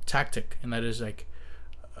tactic, and that is like,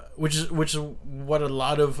 which is what a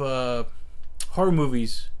lot of horror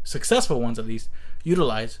movies, successful ones at least,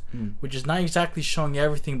 utilize, which is not exactly showing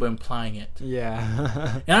everything but implying it.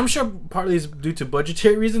 Yeah. And I'm sure partly is due to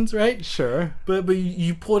budgetary reasons, right? Sure. But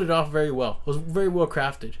you pulled it off very well. It was very well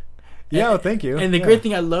crafted. Yeah, thank you. And the great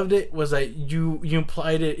thing I loved it was that you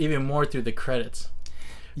implied it even more through the credits.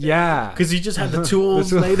 Yeah. Because you just had the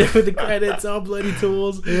tools laid there with the credits, all bloody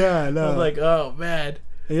tools. Yeah, no. I was like, oh man.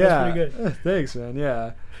 Yeah. That's pretty good. Thanks, man.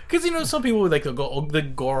 Yeah. Because some people would like to go the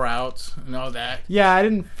gore out and all that. Yeah, I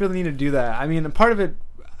didn't really need to do that. I mean, part of it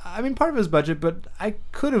was budget, but I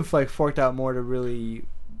could have like forked out more to really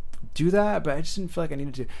do that, but I just didn't feel like I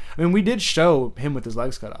needed to. I mean, we did show him with his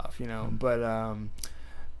legs cut off, but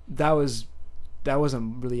that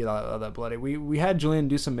wasn't really all that bloody. We had Julian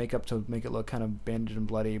do some makeup to make it look kind of bandaged and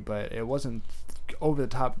bloody, but it wasn't over the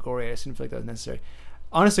top gory. I just didn't feel like that was necessary.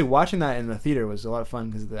 Honestly, watching that in the theater was a lot of fun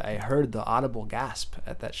because I heard the audible gasp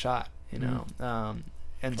at that shot, and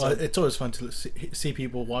so it's always fun to see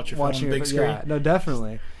people watch your film on the big screen. Yeah, no,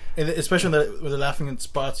 definitely. And especially when they're laughing in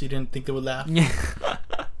spots you didn't think they would laugh. Yeah.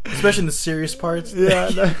 Especially in the serious parts. Yeah.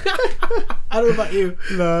 No. I don't know about you.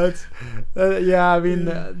 No, it's yeah. I mean,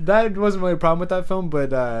 that wasn't really a problem with that film, but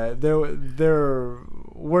there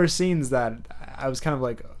were scenes that I was kind of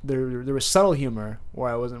like there was subtle humor where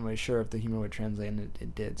I wasn't really sure if the humor would translate, and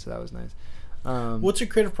it did, so that was nice. What's your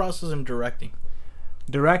creative process in directing?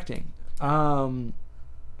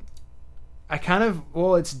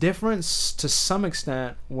 It's different to some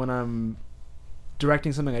extent when I'm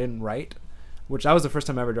directing something I didn't write, which that was the first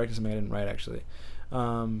time I ever directed something I didn't write, actually.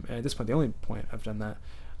 And at this point, the only point I've done that.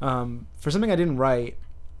 For something I didn't write,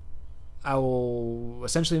 I will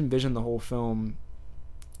essentially envision the whole film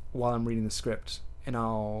while I'm reading the script, and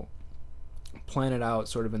I'll plan it out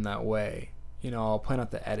sort of in that way. I'll plan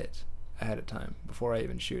out the edit ahead of time before I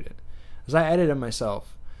even shoot it. Because I edit it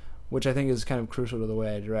myself, which I think is kind of crucial to the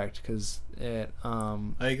way I direct, because it... I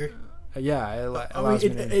agree. Yeah,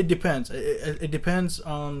 it depends. It depends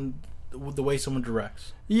on the way someone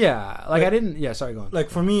directs. Yeah, like I didn't... Yeah, sorry, go on. Like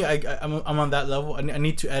for me, I'm on that level. I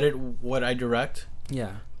need to edit what I direct.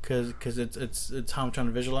 Yeah. Because it's how I'm trying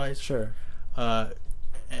to visualize. Sure.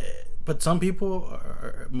 But some people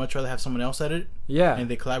much rather have someone else edit. Yeah. And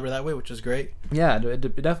they collaborate that way, which is great. Yeah, it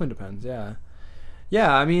definitely depends. Yeah.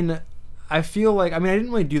 Yeah, I mean, I feel like... I mean, I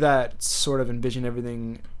didn't really do that sort of envision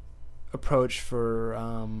everything approach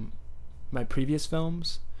for my previous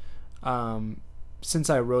films. Since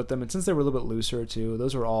I wrote them, and since they were a little bit looser too,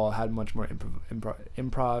 those were all had much more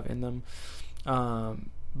improv in them.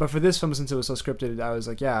 But for this film, since it was so scripted, I was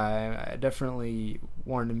like, yeah, I definitely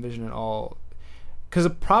wanted to envision it all. Because the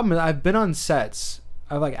problem is, I've been on sets,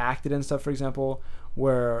 I've like acted and stuff, for example,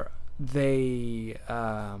 where they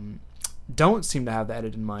don't seem to have the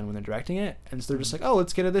edit in mind when they're directing it, and so they're just like, oh,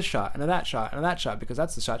 let's get to this shot and to that shot and to that shot, because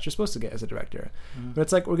that's the shot you're supposed to get as a director. But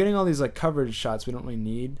it's like we're getting all these like coverage shots we don't really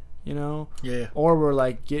need, you know? Yeah. Or we're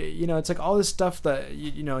like, you know, it's like all this stuff that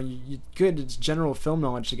you know, you good, it's general film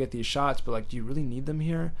knowledge to get these shots, but like, do you really need them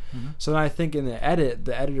here? So then I think in the edit,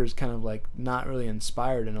 the editor's kind of like not really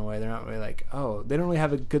inspired in a way. They're not really like, oh, they don't really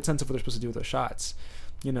have a good sense of what they're supposed to do with those shots.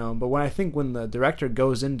 You know, but when the director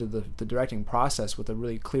goes into the directing process with a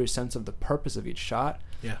really clear sense of the purpose of each shot,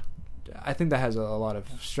 yeah, I think that has a lot of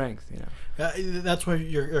strength. You know, that's why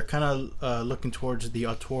you're kind of looking towards the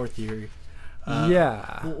auteur theory.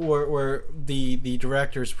 Yeah, where the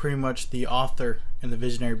director is pretty much the author and the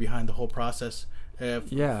visionary behind the whole process. Even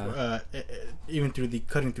through the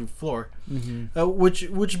cutting through floor,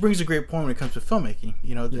 which brings a great point when it comes to filmmaking.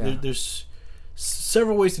 You know, there's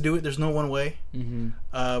several ways to do it. There's no one way.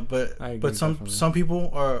 But some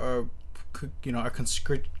people are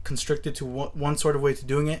constricted to one sort of way to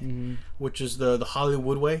doing it, which is the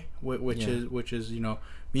Hollywood way, which is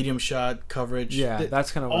medium shot coverage. Yeah,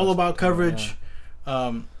 that's kind of all about coverage.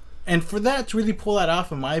 And for that to really pull that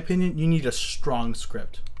off, in my opinion, you need a strong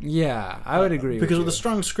script. Yeah, I would agree. Because with a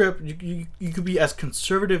strong script, you could be as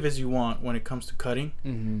conservative as you want when it comes to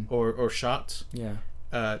cutting or shots. Yeah.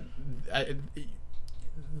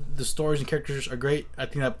 The stories and characters are great. I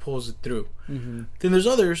think that pulls it through. Then there's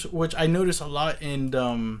others, which I notice a lot in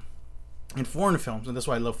foreign films, and that's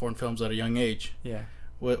why I love foreign films at a young age. Yeah.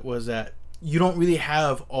 Was that you don't really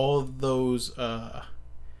have all those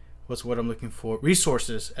what's what I'm looking for,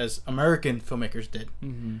 resources as American filmmakers did.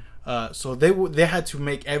 So they had to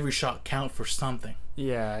make every shot count for something.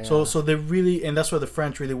 Yeah. So they really, and that's where the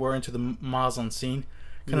French really were into the mise en scene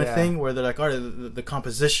kind of thing, where they're like, all right, the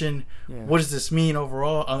composition, what does this mean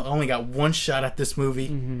overall? I only got one shot at this movie.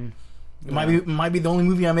 It might be the only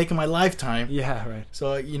movie I make in my lifetime. Yeah, right.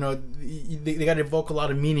 So they got to evoke a lot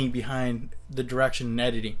of meaning behind the direction and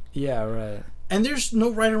editing. Yeah, right. And there's no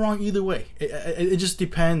right or wrong either way. It just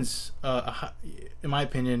depends, in my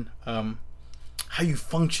opinion, how you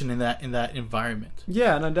function in that environment.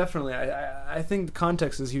 Yeah, no, definitely. I think the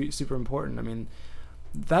context is super important. I mean,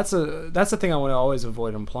 that's the thing I want to always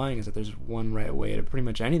avoid implying, is that there's one right way to pretty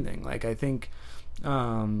much anything. Like, I think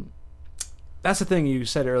that's the thing you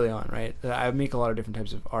said early on, right? That I make a lot of different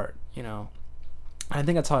types of art, you know. I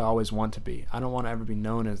think that's how I always want to be. I don't want to ever be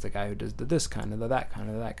known as the guy who does this kind, or that kind,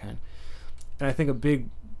 or that kind. And I think a big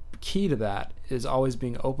key to that is always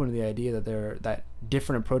being open to the idea that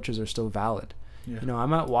different approaches are still valid. Yeah. You know, I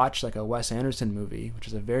might watch like a Wes Anderson movie, which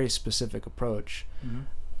is a very specific approach,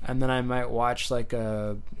 and then I might watch like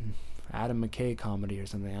a Adam McKay comedy or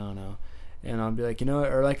something. I don't know, and I'll be like,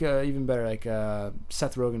 or like even better, like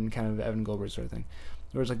Seth Rogen kind of Evan Goldberg sort of thing,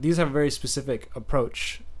 where it's like these have a very specific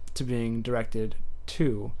approach to being directed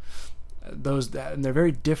to. And they're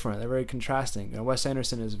very different. They're very contrasting. Wes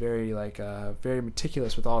Anderson is very very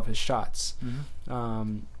meticulous with all of his shots. They're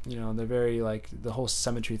very like, the whole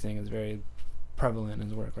symmetry thing is very prevalent in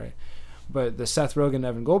his work, right? But the Seth Rogen,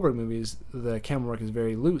 Evan Goldberg movies, the camera work is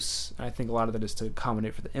very loose. And I think a lot of that is to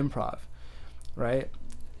accommodate for the improv, right?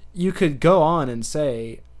 You could go on and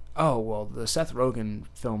say, oh, well, the Seth Rogen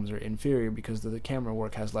films are inferior because the camera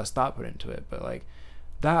work has less thought put into it, but like,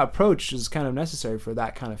 that approach is kind of necessary for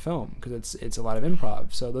that kind of film, because it's a lot of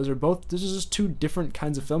improv. So those are just two different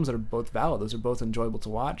kinds of films that are both valid. Those are both enjoyable to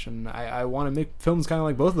watch, and I want to make films kind of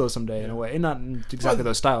like both of those someday, in a way, and not exactly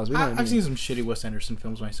those styles. But I've seen some shitty Wes Anderson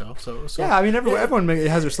films myself. So yeah, I mean, everyone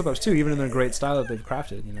has their slip-ups too, even in their great style that they've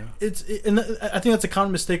crafted. And I think that's a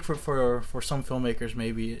common mistake for some filmmakers.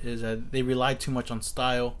 Maybe is that they rely too much on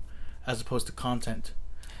style as opposed to content.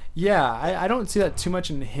 Yeah, I don't see that too much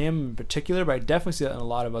in him in particular, but I definitely see that in a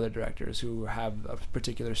lot of other directors who have a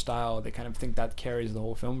particular style. They kind of think that carries the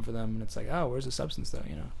whole film for them, and it's like, oh, where's the substance though,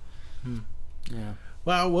 Yeah.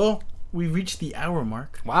 Wow, well, we reached the hour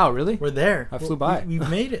mark. Wow, really? We're there. I flew by. We've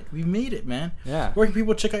made it. We've made it, man. Yeah. Where can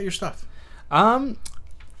people check out your stuff?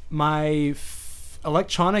 My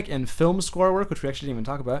electronic and film score work, which we actually didn't even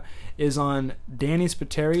talk about, is on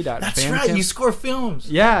DannySpiteri.bandcamp. That's right, you score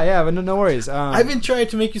films. Yeah, but no worries. I've been trying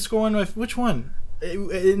to make you score one. Which one?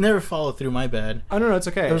 It never followed through. My bad. Oh no, it's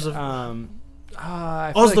okay. There was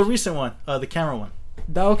it's the recent one, the camera one.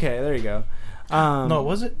 Okay, there you go. No,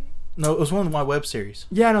 was it? No, it was one of my web series.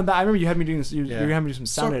 Yeah, no, I remember you had me doing this. You Yeah. were having me do some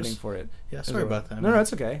sound Sorry- editing for it. Yeah, sorry about that. No,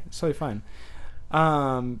 it's okay. It's totally fine.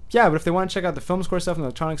 Yeah, but if they want to check out the film score stuff and the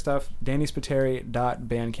electronic stuff,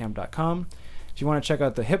 DannySpiteri.bandcamp.com. If you want to check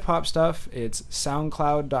out the hip hop stuff, it's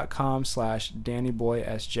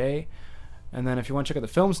SoundCloud.com/DannyBoySJ. And then if you want to check out the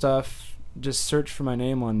film stuff, just search for my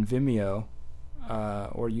name on Vimeo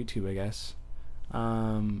or YouTube, I guess.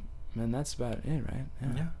 And that's about it, right?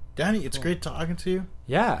 Yeah. Danny, it's Cool. great talking to you.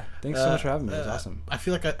 Yeah, thanks so much for having me. It was awesome. I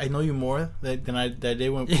feel like I know you more than I that day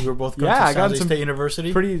when we were both going Yeah, I to got San Jose some State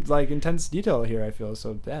University. Pretty like intense detail here, I feel.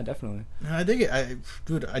 So yeah, definitely. Yeah, I dig it.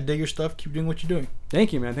 Dude, I dig your stuff. Keep doing what you're doing.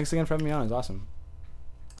 Thank you, man. Thanks again for having me on. It was awesome.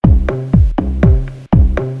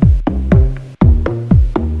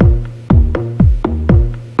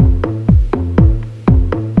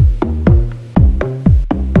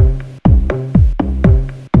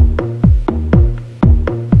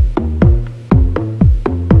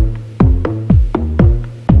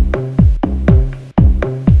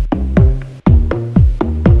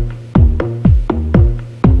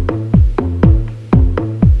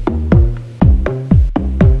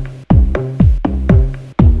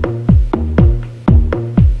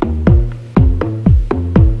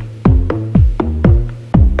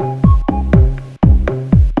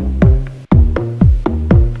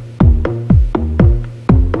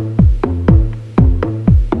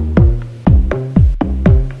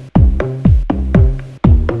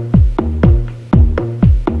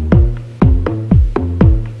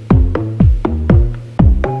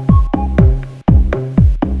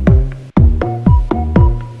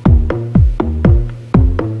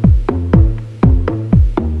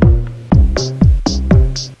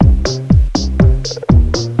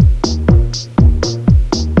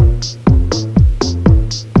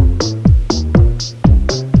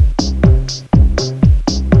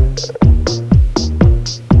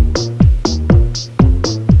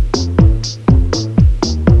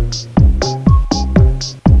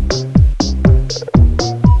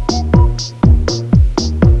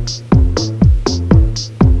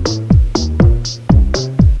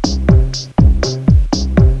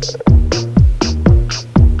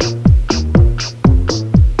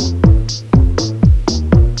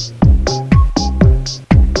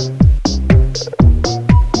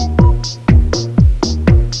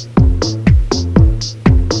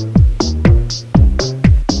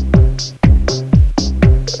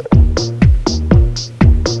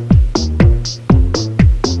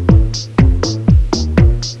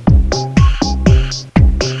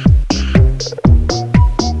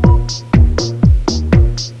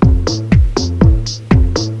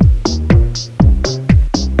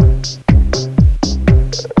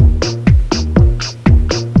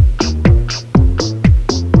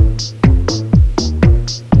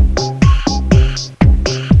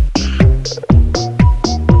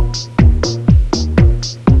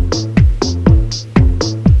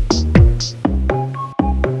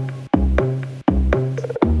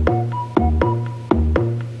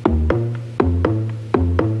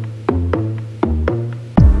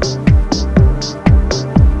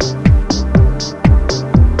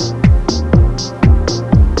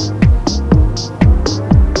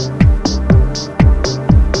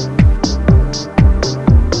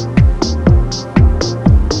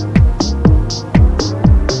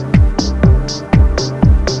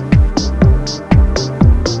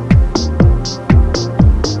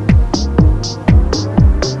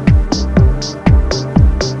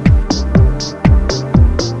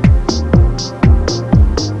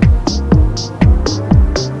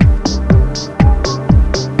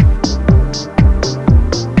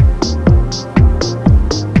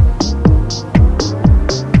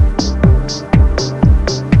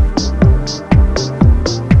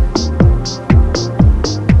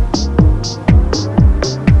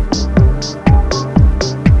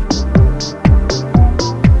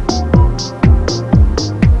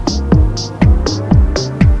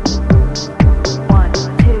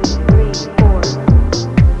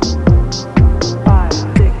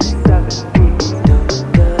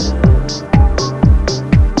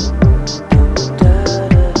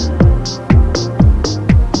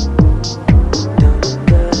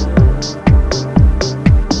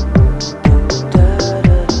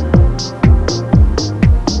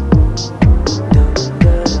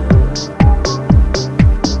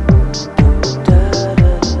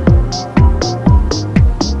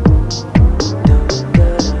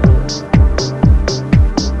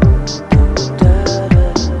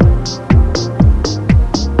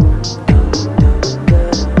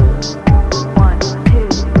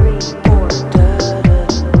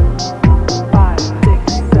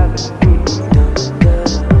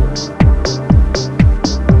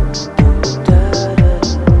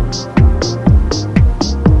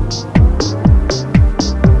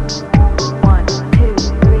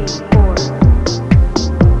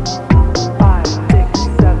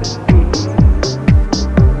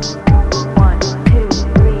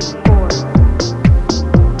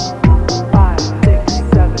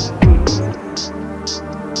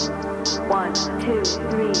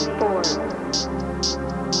 4,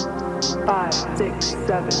 5, 6,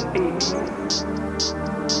 7, 8.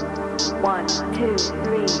 1, 2,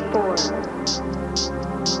 3, 4,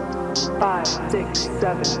 5, 6,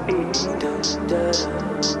 7, 8.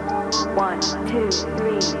 1, 2,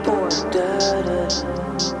 3, 4,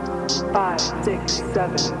 5, 6,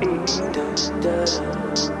 7, 8.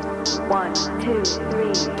 1, 2,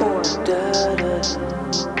 3, 4,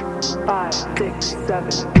 5, 6,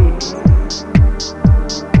 7, 8.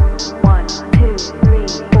 1,